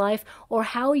experience life or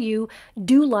how you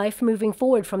do life moving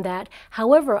forward from that.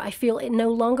 However, I feel it no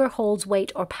longer holds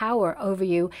weight or power over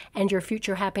you and your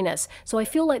future happiness. So I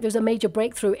feel like there's a major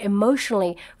breakthrough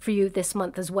emotionally for you this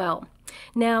month as well.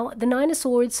 Now, the Nine of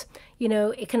Swords,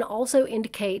 it can also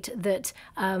indicate that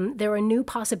there are new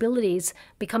possibilities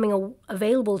becoming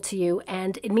available to you,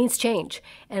 and it means change.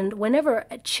 And whenever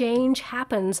a change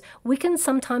happens, we can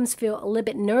sometimes feel a little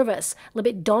bit nervous, a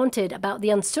little bit daunted about the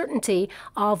uncertainty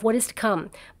of what is to come.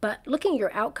 But looking at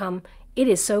your outcome, it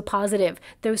is so positive.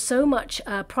 There's so much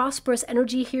prosperous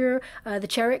energy here. The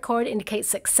Chariot card indicates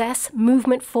success,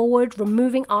 movement forward,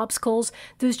 removing obstacles.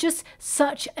 There's just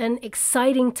such an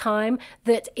exciting time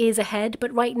that is ahead.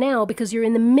 But right now, because you're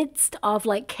in the midst of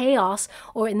like chaos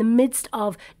or in the midst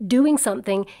of doing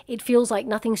something, it feels like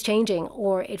nothing's changing,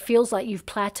 or it feels like you've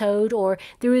plateaued, or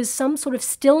there is some sort of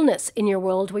stillness in your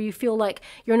world where you feel like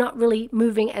you're not really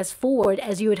moving as forward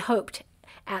as you had hoped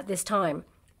at this time.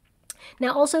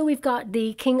 Now also we've got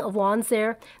the King of Wands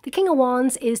there. The King of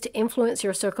Wands is to influence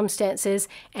your circumstances,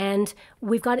 and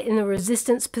we've got it in the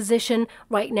resistance position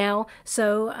right now.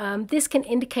 So this can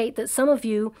indicate that some of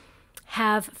you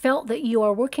have felt that you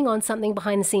are working on something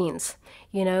behind the scenes,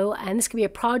 and this could be a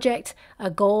project, a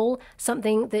goal,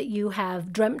 something that you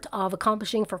have dreamt of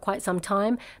accomplishing for quite some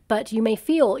time, but you may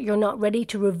feel you're not ready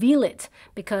to reveal it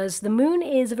because the moon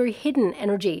is a very hidden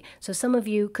energy. So some of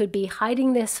you could be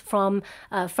hiding this from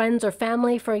friends or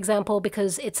family, for example,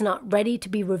 because it's not ready to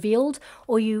be revealed,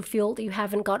 or you feel that you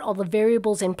haven't got all the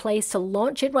variables in place to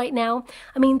launch it right now.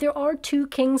 There are two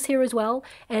kings here as well,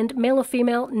 and male or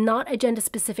female, not a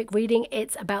gender-specific reading,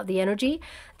 it's about the energy.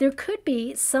 There could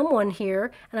be someone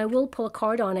here, and I will pull a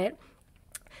card on it.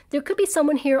 There could be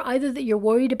someone here either that you're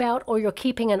worried about or you're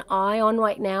keeping an eye on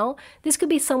right now. This could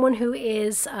be someone who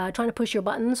is trying to push your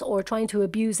buttons or trying to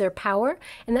abuse their power.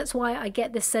 And that's why I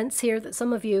get this sense here that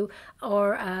some of you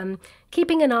are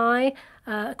keeping an eye,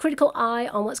 a critical eye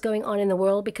on what's going on in the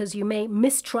world, because you may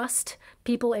mistrust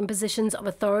people in positions of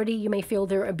authority. You may feel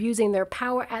they're abusing their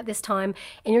power at this time,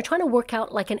 and you're trying to work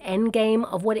out like an end game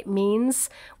of what it means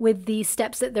with the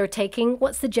steps that they're taking.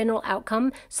 What's the general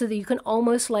outcome, so that you can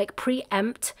almost like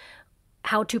preempt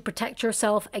how to protect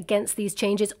yourself against these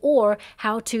changes, or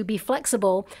how to be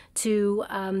flexible to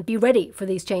be ready for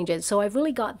these changes. So I've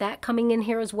really got that coming in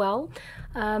here as well.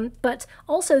 But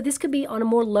also this could be on a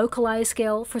more localized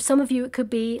scale. For some of you, it could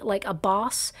be like a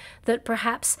boss that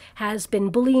perhaps has been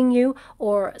bullying you,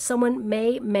 or someone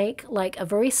may make like a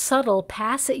very subtle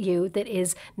pass at you that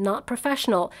is not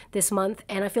professional this month,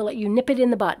 and I feel like you nip it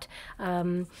in the bud.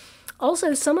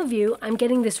 Also, some of you, I'm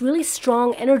getting this really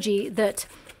strong energy that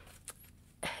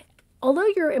although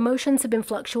your emotions have been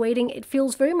fluctuating, it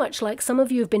feels very much like some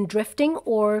of you have been drifting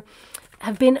or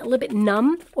have been a little bit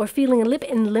numb or feeling a little bit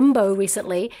in limbo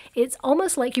recently. It's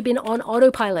almost like you've been on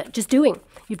autopilot, just doing.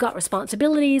 You've got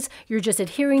responsibilities, you're just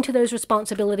adhering to those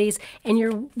responsibilities, and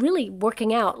you're really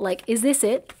working out, like, is this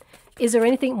it? Is there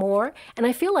anything more? And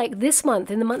I feel like this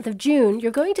month, in the month of June, you're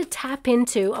going to tap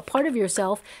into a part of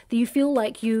yourself that you feel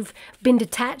like you've been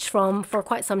detached from for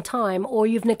quite some time, or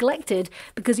you've neglected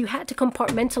because you had to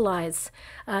compartmentalize.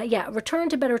 Yeah, return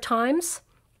to better times.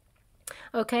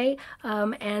 Okay,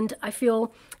 and I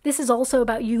feel this is also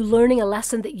about you learning a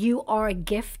lesson that you are a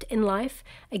gift in life,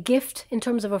 a gift in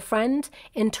terms of a friend,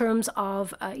 in terms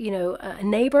of, you know, a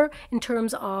neighbor, in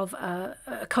terms of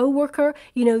a co-worker.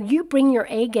 You know, you bring your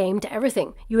A game to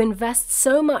everything. You invest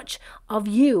so much of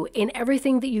you in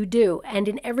everything that you do and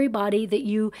in everybody that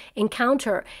you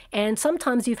encounter. And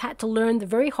sometimes you've had to learn the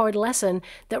very hard lesson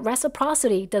that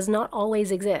reciprocity does not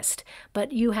always exist.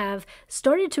 But you have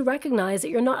started to recognize that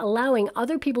you're not allowing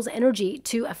other people's energy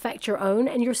to affect your own,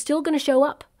 and you're still going to show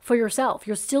up for yourself.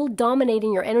 You're still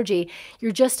dominating your energy.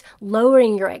 You're just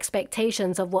lowering your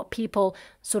expectations of what people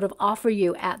sort of offer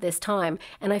you at this time.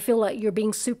 And I feel like you're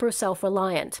being super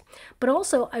self-reliant. But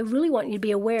also, I really want you to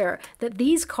be aware that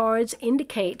these cards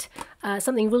indicate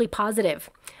something really positive.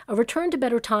 A return to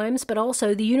better times, but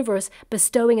also the universe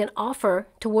bestowing an offer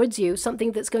towards you,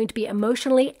 something that's going to be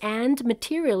emotionally and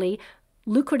materially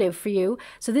lucrative for you.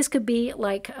 So this could be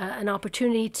like an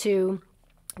opportunity to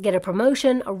get a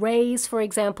promotion, a raise, for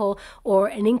example, or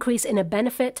an increase in a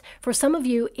benefit. For some of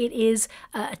you, it is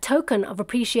a token of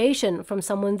appreciation from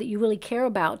someone that you really care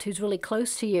about, who's really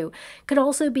close to you. Could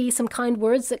also be some kind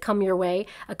words that come your way,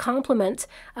 a compliment.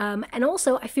 And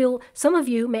also, I feel some of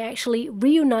you may actually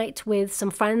reunite with some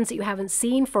friends that you haven't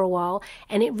seen for a while,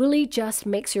 and it really just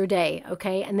makes your day,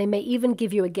 okay? And they may even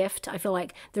give you a gift. I feel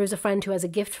like there's a friend who has a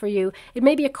gift for you. It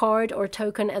may be a card or a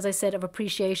token, as I said, of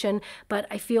appreciation, but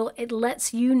I feel it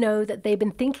lets you know that they've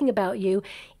been thinking about you,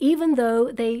 even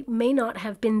though they may not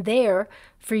have been there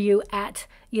for you at,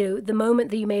 you know, the moment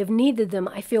that you may have needed them.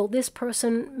 I feel this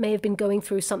person may have been going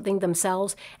through something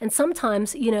themselves. And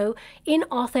sometimes, you know, in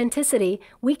authenticity,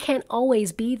 we can't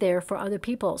always be there for other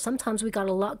people. Sometimes we got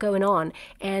a lot going on.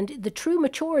 And the true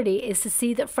maturity is to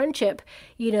see that friendship,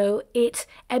 you know, it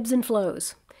ebbs and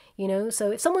flows. You know,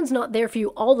 so if someone's not there for you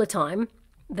all the time,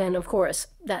 then of course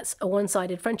that's a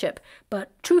one-sided friendship.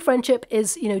 But true friendship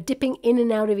is, you know, dipping in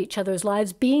and out of each other's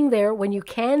lives, being there when you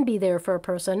can be there for a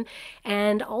person,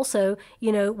 and also,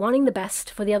 you know, wanting the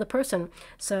best for the other person.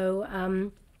 So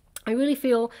I really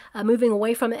feel moving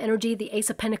away from the energy. The Ace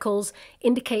of Pentacles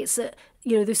indicates that,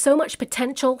 you know, there's so much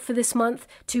potential for this month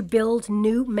to build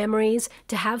new memories,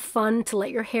 to have fun, to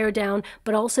let your hair down,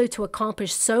 but also to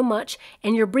accomplish so much,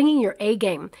 and you're bringing your A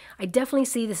game. I definitely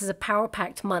see this as a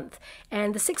power-packed month.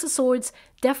 And the Six of Swords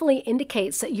definitely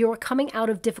indicates that you're coming out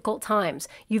of difficult times.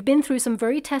 You've been through some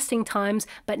very testing times,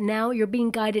 but now you're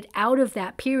being guided out of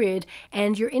that period,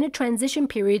 and you're in a transition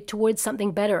period towards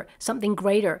something better, something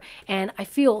greater. And I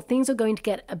feel things are going to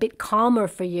get a bit calmer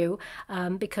for you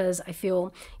because I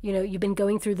feel, you know, you've been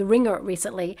going through the ringer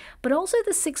recently. But also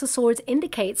the Six of Swords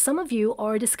indicates some of you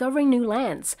are discovering new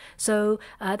lands. So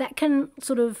that can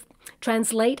sort of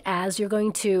translate as you're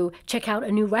going to check out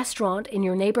a new restaurant in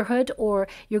your neighborhood, or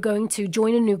you're going to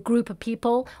join a new group of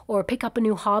people, or pick up a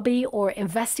new hobby, or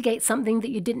investigate something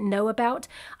that you didn't know about.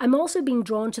 I'm also being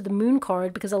drawn to the Moon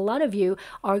card because a lot of you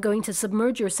are going to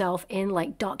submerge yourself in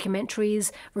like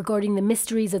documentaries regarding the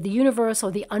mysteries of the universe or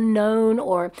the unknown,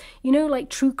 or, you know, like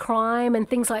true crime and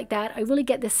things like that. I really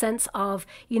get this sense of,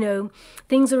 you know,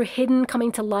 things that are hidden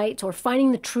coming to light, or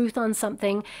finding the truth on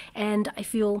something. And I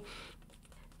feel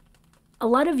a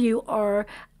lot of you are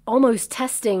almost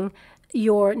testing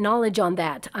your knowledge on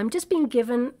that. I'm just being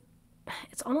given,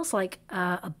 it's almost like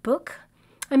a book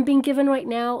I'm being given right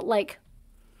now, like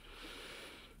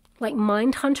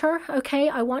Mind Hunter, okay?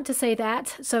 I want to say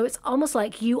that. So it's almost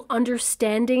like you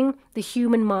understanding the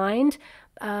human mind.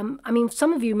 I mean,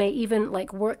 some of you may even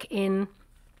like work in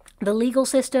the legal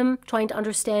system, trying to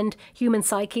understand human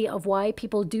psyche of why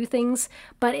people do things.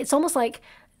 But it's almost like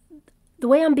the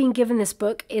way I'm being given this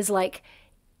book is like,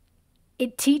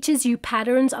 it teaches you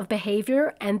patterns of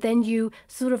behavior, and then you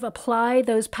sort of apply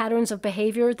those patterns of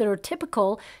behavior that are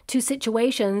typical to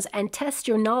situations and test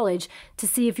your knowledge to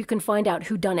see if you can find out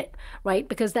who done it, right?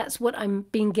 Because that's what I'm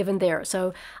being given there.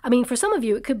 So, I mean, for some of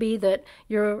you, it could be that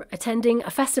you're attending a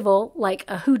festival like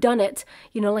a whodunit,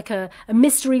 you know, like a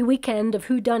mystery weekend of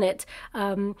whodunit.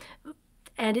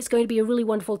 And it's going to be a really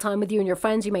wonderful time with you and your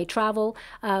friends. You may travel.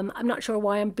 I'm not sure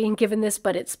why I'm being given this,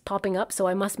 but it's popping up, so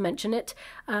I must mention it.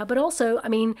 But also, I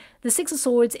mean, the Six of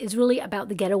Swords is really about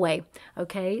the getaway,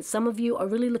 okay? Some of you are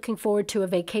really looking forward to a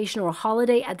vacation or a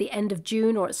holiday at the end of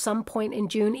June or at some point in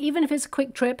June. Even if it's a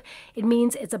quick trip, it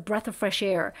means it's a breath of fresh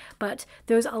air. But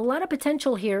there's a lot of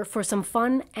potential here for some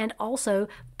fun and also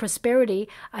prosperity.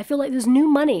 I feel like there's new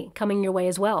money coming your way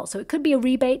as well. So it could be a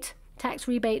rebate, tax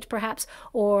rebate perhaps,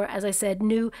 or as I said,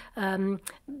 new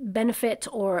benefit,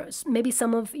 or maybe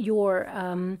some of your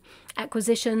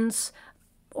acquisitions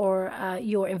or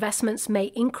your investments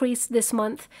may increase this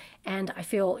month. And I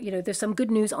feel, you know, there's some good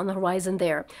news on the horizon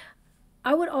there.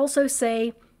 I would also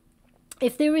say,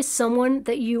 if there is someone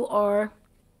that you are,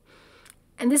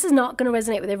 and this is not going to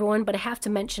resonate with everyone, but I have to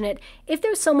mention it, if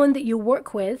there's someone that you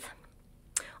work with,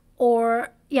 or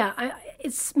yeah,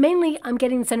 it's mainly I'm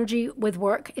getting this energy with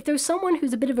work. If there's someone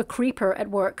who's a bit of a creeper at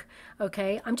work,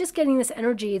 okay, I'm just getting this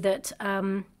energy that,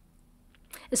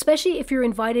 especially if you're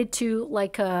invited to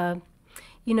like a,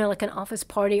 you know, like an office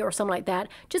party or something like that,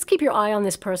 just keep your eye on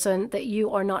this person, that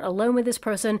you are not alone with this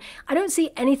person. I don't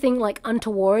see anything like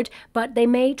untoward, but they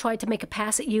may try to make a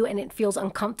pass at you and it feels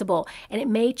uncomfortable, and it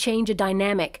may change a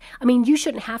dynamic. I mean, you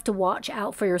shouldn't have to watch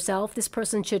out for yourself. This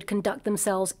person should conduct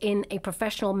themselves in a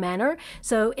professional manner.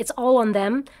 So it's all on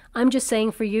them. I'm just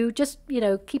saying for you, just, you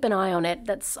know, keep an eye on it.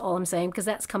 That's all I'm saying, because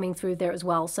that's coming through there as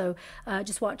well. So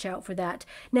just watch out for that.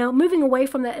 Now, moving away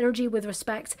from that energy with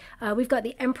respect, we've got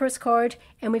the Empress card,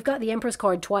 and we've got the Empress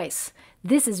card twice.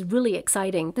 This is really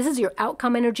exciting. This is your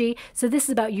outcome energy. So this is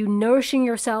about you nourishing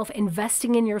yourself,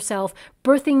 investing in yourself,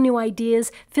 birthing new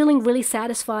ideas, feeling really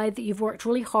satisfied that you've worked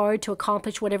really hard to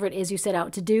accomplish whatever it is you set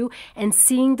out to do, and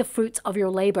seeing the fruits of your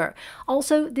labor.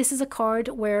 Also, this is a card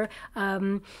where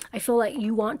I feel like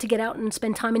you want to get out and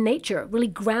spend time in nature, really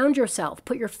ground yourself,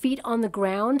 put your feet on the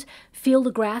ground, feel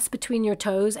the grass between your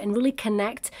toes, and really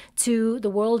connect to the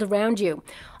world around you.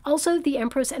 Also, the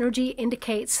Empress energy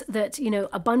indicates that, you know,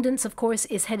 abundance, of course,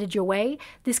 is headed your way.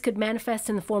 This could manifest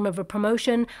in the form of a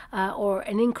promotion or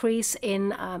an increase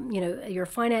in, you know, your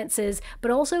finances,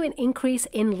 but also an increase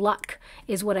in luck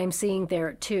is what I'm seeing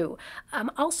there too.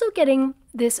 I'm also getting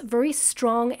this very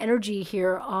strong energy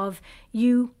here of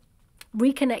you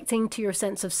reconnecting to your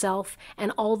sense of self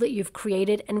and all that you've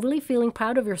created, and really feeling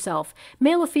proud of yourself.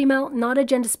 Male or female, not a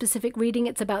gender-specific reading,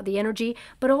 it's about the energy,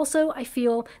 but also I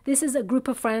feel this is a group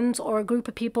of friends or a group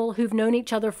of people who've known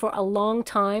each other for a long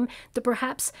time that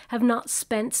perhaps have not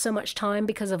spent so much time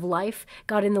because of life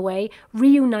got in the way.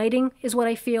 Reuniting is what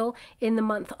I feel in the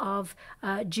month of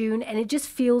June, and it just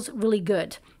feels really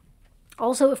good.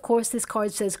 Also, of course, this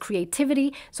card says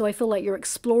creativity, so I feel like you're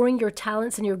exploring your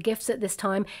talents and your gifts at this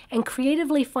time and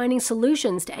creatively finding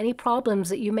solutions to any problems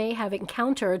that you may have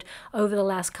encountered over the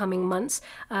last coming months.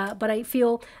 But I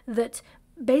feel that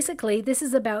basically this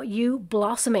is about you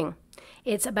blossoming.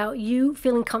 It's about you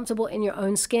feeling comfortable in your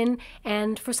own skin.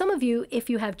 And for some of you, if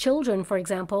you have children, for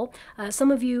example, some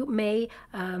of you may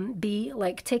be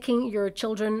like taking your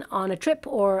children on a trip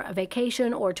or a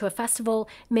vacation or to a festival,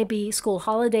 maybe school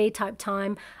holiday type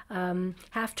time,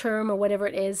 half term or whatever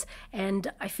it is.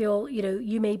 And I feel, you know,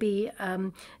 you may be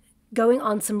going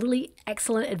on some really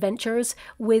excellent adventures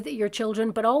with your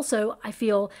children, but also I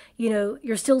feel, you know,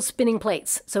 you're still spinning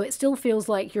plates. So it still feels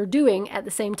like you're doing at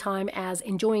the same time as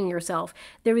enjoying yourself.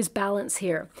 There is balance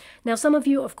here. Now, some of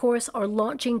you, of course, are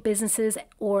launching businesses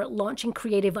or launching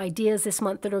creative ideas this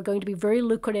month that are going to be very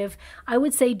lucrative. I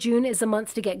would say June is the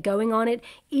month to get going on it,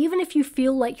 even if you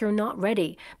feel like you're not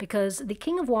ready, because the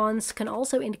King of Wands can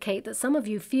also indicate that some of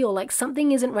you feel like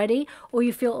something isn't ready, or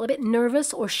you feel a bit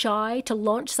nervous or shy to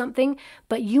launch something.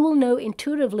 But you will know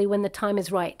intuitively when the time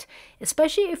is right.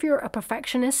 Especially if you're a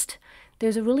perfectionist,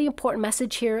 there's a really important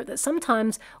message here that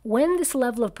sometimes when this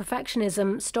level of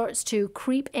perfectionism starts to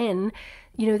creep in,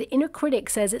 you know, the inner critic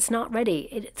says it's not ready.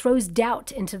 It throws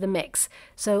doubt into the mix.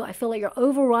 So I feel like you're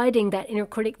overriding that inner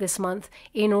critic this month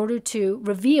in order to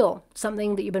reveal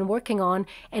something that you've been working on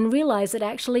and realize that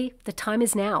actually the time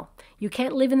is now. You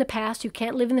can't live in the past. You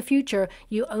can't live in the future.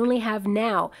 You only have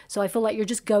now. So I feel like you're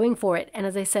just going for it. And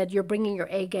as I said, you're bringing your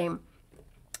A game.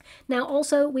 Now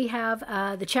also we have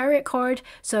the Chariot card,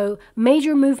 so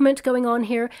major movement going on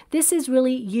here. This is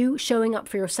really you showing up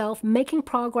for yourself, making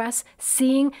progress,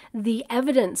 seeing the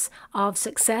evidence of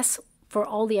success for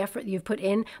all the effort you've put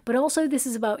in, but also this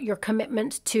is about your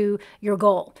commitment to your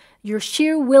goal. Your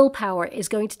sheer willpower is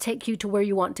going to take you to where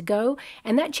you want to go,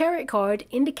 and that Chariot card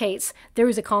indicates there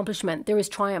is accomplishment, there is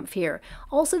triumph here.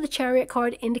 Also, the Chariot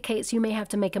card indicates you may have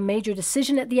to make a major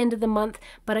decision at the end of the month,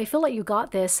 but I feel like you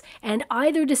got this, and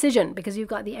either decision, because you've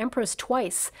got the Empress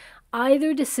twice,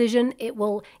 either decision, it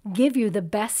will give you the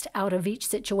best out of each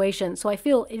situation. So I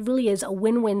feel it really is a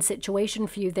win-win situation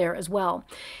for you there as well.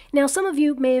 Now, some of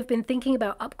you may have been thinking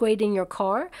about upgrading your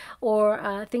car,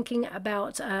 or thinking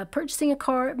about purchasing a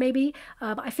car maybe.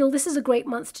 I feel this is a great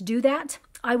month to do that.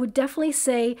 I would definitely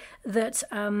say that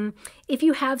if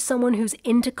you have someone who's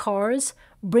into cars,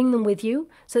 bring them with you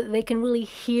so that they can really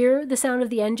hear the sound of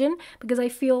the engine, because I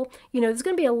feel, there's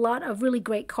going to be a lot of really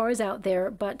great cars out there,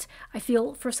 but I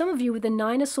feel for some of you with the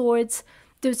Nine of Swords,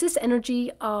 there's this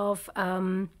energy of,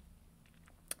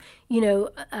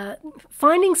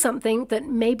 finding something that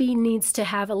maybe needs to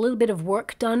have a little bit of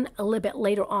work done a little bit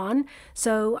later on.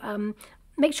 So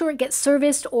make sure it gets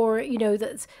serviced, or,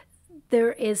 that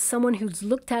there is someone who's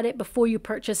looked at it before you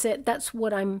purchase it. That's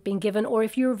what I'm being given. Or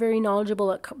if you're very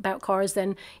knowledgeable about cars,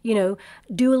 then,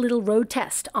 do a little road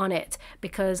test on it,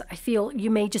 because I feel you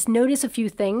may just notice a few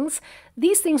things.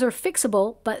 These things are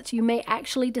fixable, but you may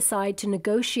actually decide to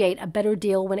negotiate a better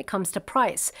deal when it comes to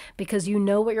price, because you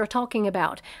know what you're talking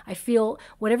about. I feel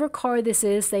whatever car this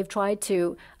is, they've tried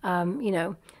to,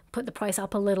 put the price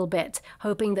up a little bit,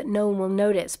 hoping that no one will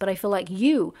notice. But I feel like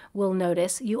you will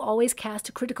notice. You always cast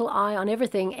a critical eye on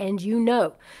everything, and you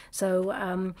know.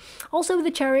 So also with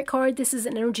the Chariot card, this is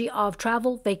an energy of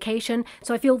travel, vacation.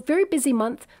 So I feel very busy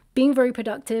month, being very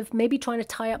productive, maybe trying to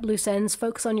tie up loose ends,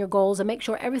 focus on your goals, and make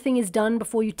sure everything is done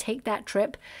before you take that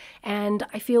trip. And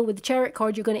I feel with the Chariot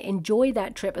card, you're going to enjoy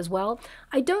that trip as well.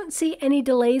 I don't see any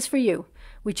delays for you,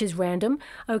 which is random.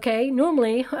 Okay,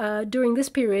 normally during this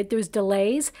period there's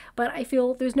delays, but I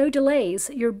feel there's no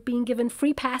delays. You're being given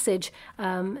free passage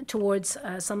towards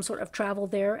some sort of travel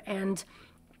there. And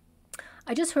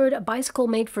I just heard a bicycle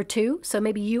made for two, so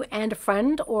maybe you and a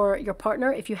friend, or your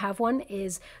partner, if you have one,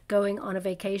 is going on a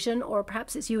vacation, or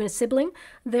perhaps it's you and a sibling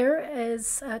there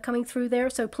is coming through there.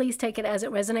 So please take it as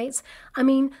it resonates. I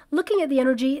mean, looking at the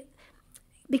energy,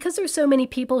 because there's so many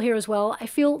people here as well, I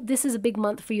feel this is a big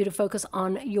month for you to focus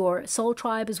on your soul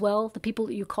tribe as well, the people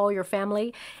that you call your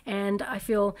family. And I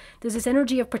feel there's this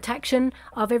energy of protection,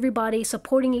 of everybody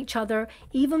supporting each other,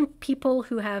 even people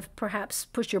who have perhaps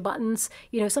pushed your buttons.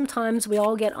 Sometimes we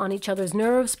all get on each other's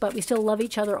nerves, but we still love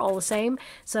each other all the same.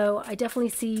 So I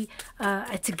definitely see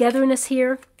a togetherness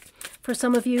here for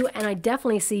some of you, and I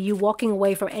definitely see you walking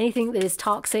away from anything that is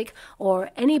toxic or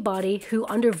anybody who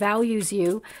undervalues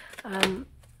you.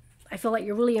 I feel like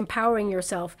you're really empowering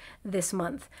yourself this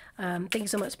month. Thank you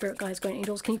so much, Spirit Guides, Guardian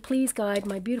Angels. Can you please guide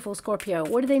my beautiful Scorpio?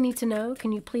 What do they need to know?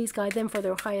 Can you please guide them for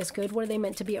their highest good? What are they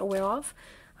meant to be aware of?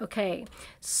 Okay,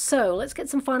 so let's get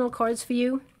some final cards for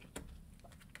you.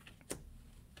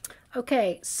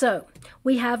 Okay, so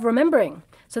we have remembering.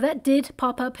 So that did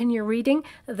pop up in your reading,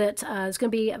 that it's going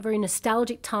to be a very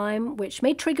nostalgic time, which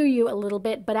may trigger you a little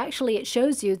bit, but actually it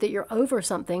shows you that you're over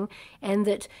something and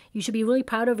that you should be really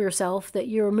proud of yourself, that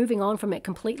you're moving on from it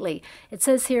completely. It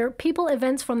says here, people,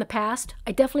 events from the past.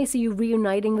 I definitely see you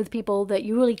reuniting with people that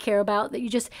you really care about, that you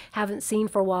just haven't seen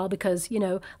for a while because,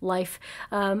 life.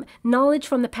 Knowledge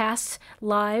from the past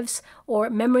lives, or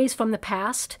memories from the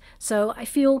past. So I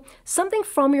feel something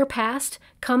from your past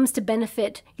comes to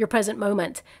benefit your present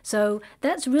moment. So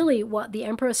that's really what the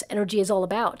Empress energy is all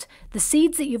about. The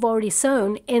seeds that you've already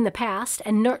sown in the past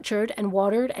and nurtured and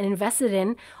watered and invested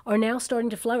in are now starting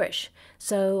to flourish.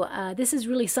 So this is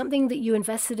really something that you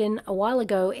invested in a while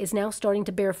ago is now starting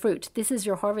to bear fruit. This is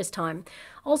your harvest time.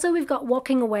 Also, we've got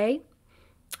walking away.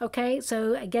 Okay,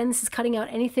 so again, this is cutting out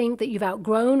anything that you've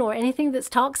outgrown, or anything that's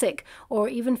toxic or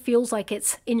even feels like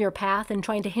it's in your path and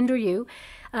trying to hinder you.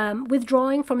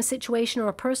 Withdrawing from a situation or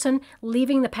a person,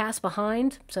 leaving the past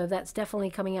behind. So that's definitely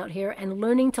coming out here, and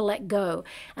learning to let go.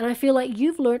 And I feel like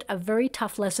you've learned a very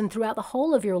tough lesson throughout the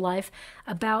whole of your life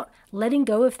about letting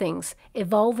go of things,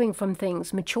 evolving from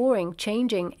things, maturing,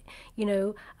 changing.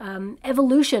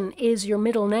 Evolution is your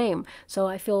middle name. So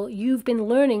I feel you've been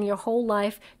learning your whole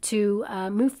life to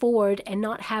move forward and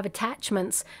not have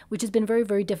attachments, which has been very,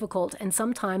 very difficult, and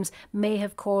sometimes may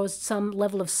have caused some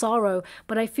level of sorrow.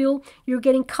 But I feel you're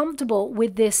getting comfortable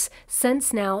with this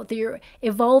sense now that you're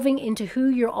evolving into who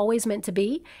you're always meant to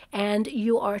be, and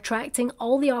you are attracting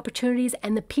all the opportunities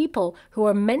and the people who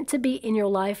are meant to be in your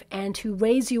life and who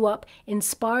raise you up,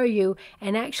 inspire you,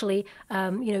 and actually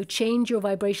change your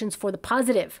vibrations for the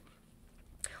positive.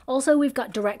 Also, we've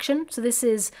got direction. So this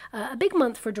is a big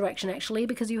month for direction, actually,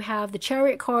 because you have the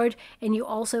Chariot card and you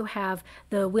also have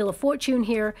the Wheel of Fortune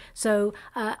here. So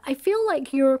I feel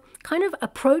like you're kind of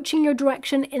approaching your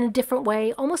direction in a different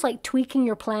way, almost like tweaking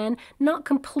your plan, not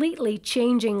completely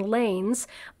changing lanes,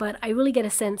 but I really get a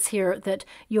sense here that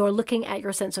you're looking at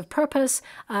your sense of purpose,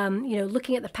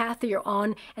 looking at the path that you're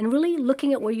on, and really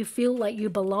looking at where you feel like you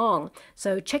belong.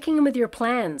 So checking in with your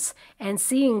plans and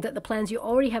seeing that the plans you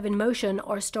already have in motion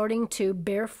are starting to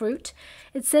bear fruit.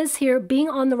 It says here, being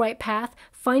on the right path,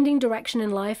 finding direction in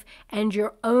life, and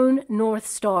your own North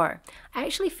Star. I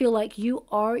actually feel like you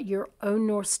are your own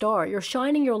North Star. You're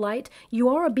shining your light. You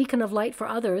are a beacon of light for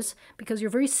others because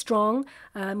you're very strong.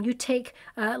 You take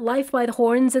life by the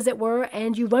horns, as it were,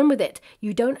 and you run with it.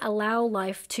 You don't allow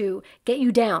life to get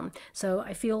you down. So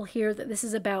I feel here that this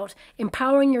is about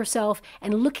empowering yourself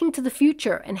and looking to the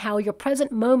future and how your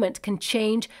present moment can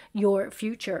change your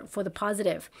future for the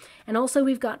positive. And also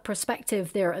we've got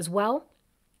perspective there as well.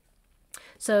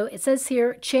 So it says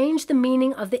here, change the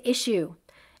meaning of the issue.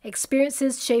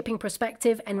 Experiences shaping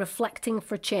perspective and reflecting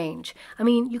for change. I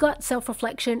mean, you got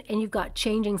self-reflection and you've got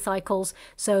changing cycles.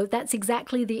 So that's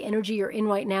exactly the energy you're in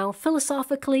right now.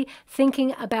 Philosophically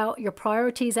thinking about your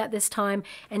priorities at this time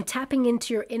and tapping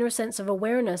into your inner sense of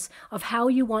awareness of how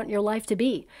you want your life to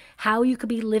be, how you could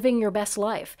be living your best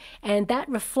life. And that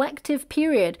reflective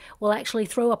period will actually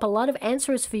throw up a lot of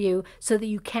answers for you so that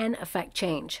you can affect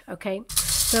change. Okay.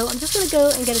 So I'm just going to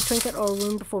go and get a trinket or a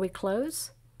rune before we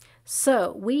close.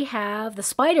 So we have the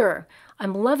spider.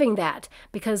 I'm loving that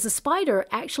because the spider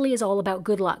actually is all about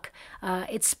good luck.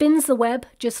 It spins the web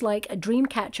just like a dream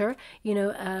catcher. You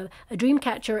know, a dream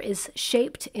catcher is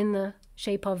shaped in the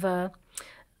shape of a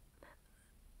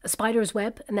spider's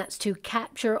web, and that's to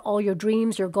capture all your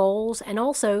dreams, your goals, and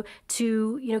also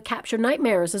to, capture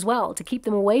nightmares as well, to keep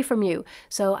them away from you.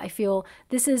 So I feel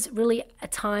this is really a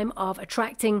time of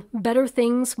attracting better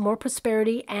things, more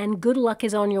prosperity, and good luck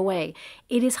is on your way.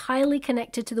 It is highly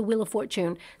connected to the Wheel of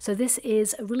Fortune, so this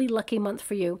is a really lucky month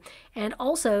for you. And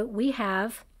also we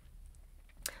have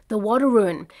the water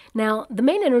rune. Now, the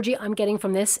main energy I'm getting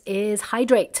from this is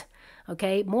hydrate.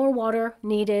 Okay, more water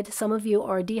needed. Some of you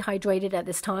are dehydrated at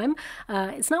this time.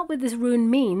 It's not what this rune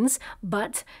means,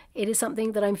 but it is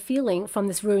something that I'm feeling from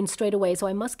this rune straight away. So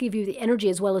I must give you the energy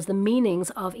as well as the meanings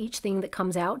of each thing that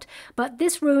comes out. But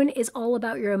this rune is all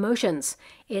about your emotions.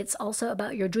 It's also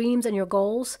about your dreams and your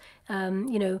goals.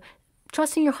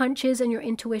 Trusting your hunches and your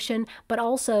intuition, but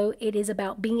also it is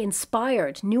about being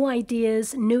inspired, new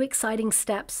ideas, new exciting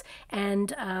steps,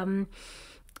 and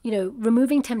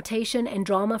removing temptation and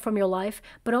drama from your life,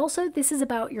 but also this is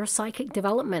about your psychic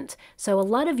development. So a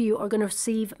lot of you are going to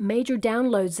receive major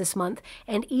downloads this month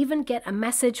and even get a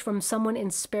message from someone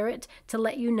in spirit to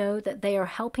let you know that they are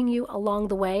helping you along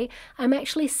the way. I'm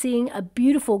actually seeing a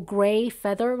beautiful gray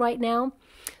feather right now.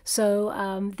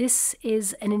 So this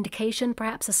is an indication,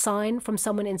 perhaps a sign from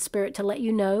someone in spirit to let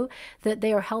you know that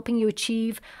they are helping you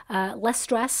achieve less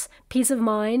stress, peace of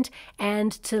mind,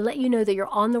 and to let you know that you're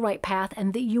on the right path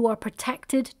and that you are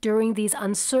protected during these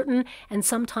uncertain and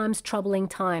sometimes troubling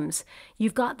times.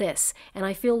 You've got this. And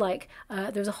I feel like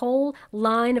there's a whole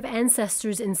line of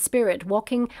ancestors in spirit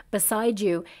walking beside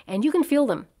you, and you can feel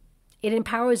them. It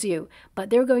empowers you, but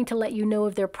they're going to let you know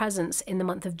of their presence in the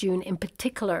month of June in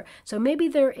particular. So maybe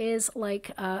there is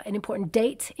like an important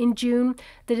date in June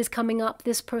that is coming up.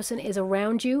 This person is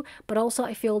around you, but also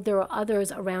I feel there are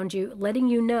others around you letting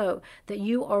you know that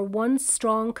you are one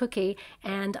strong cookie.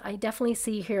 And I definitely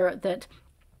see here that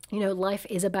life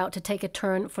is about to take a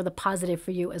turn for the positive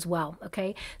for you as well,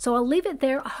 okay? So I'll leave it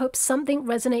there. I hope something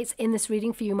resonates in this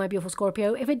reading for you, my beautiful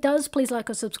Scorpio. If it does, please like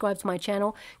or subscribe to my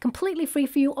channel. Completely free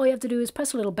for you. All you have to do is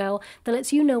press a little bell that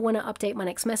lets you know when I update my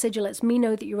next message. It lets me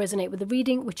know that you resonate with the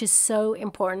reading, which is so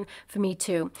important for me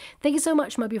too. Thank you so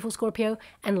much, my beautiful Scorpio,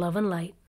 and love and light.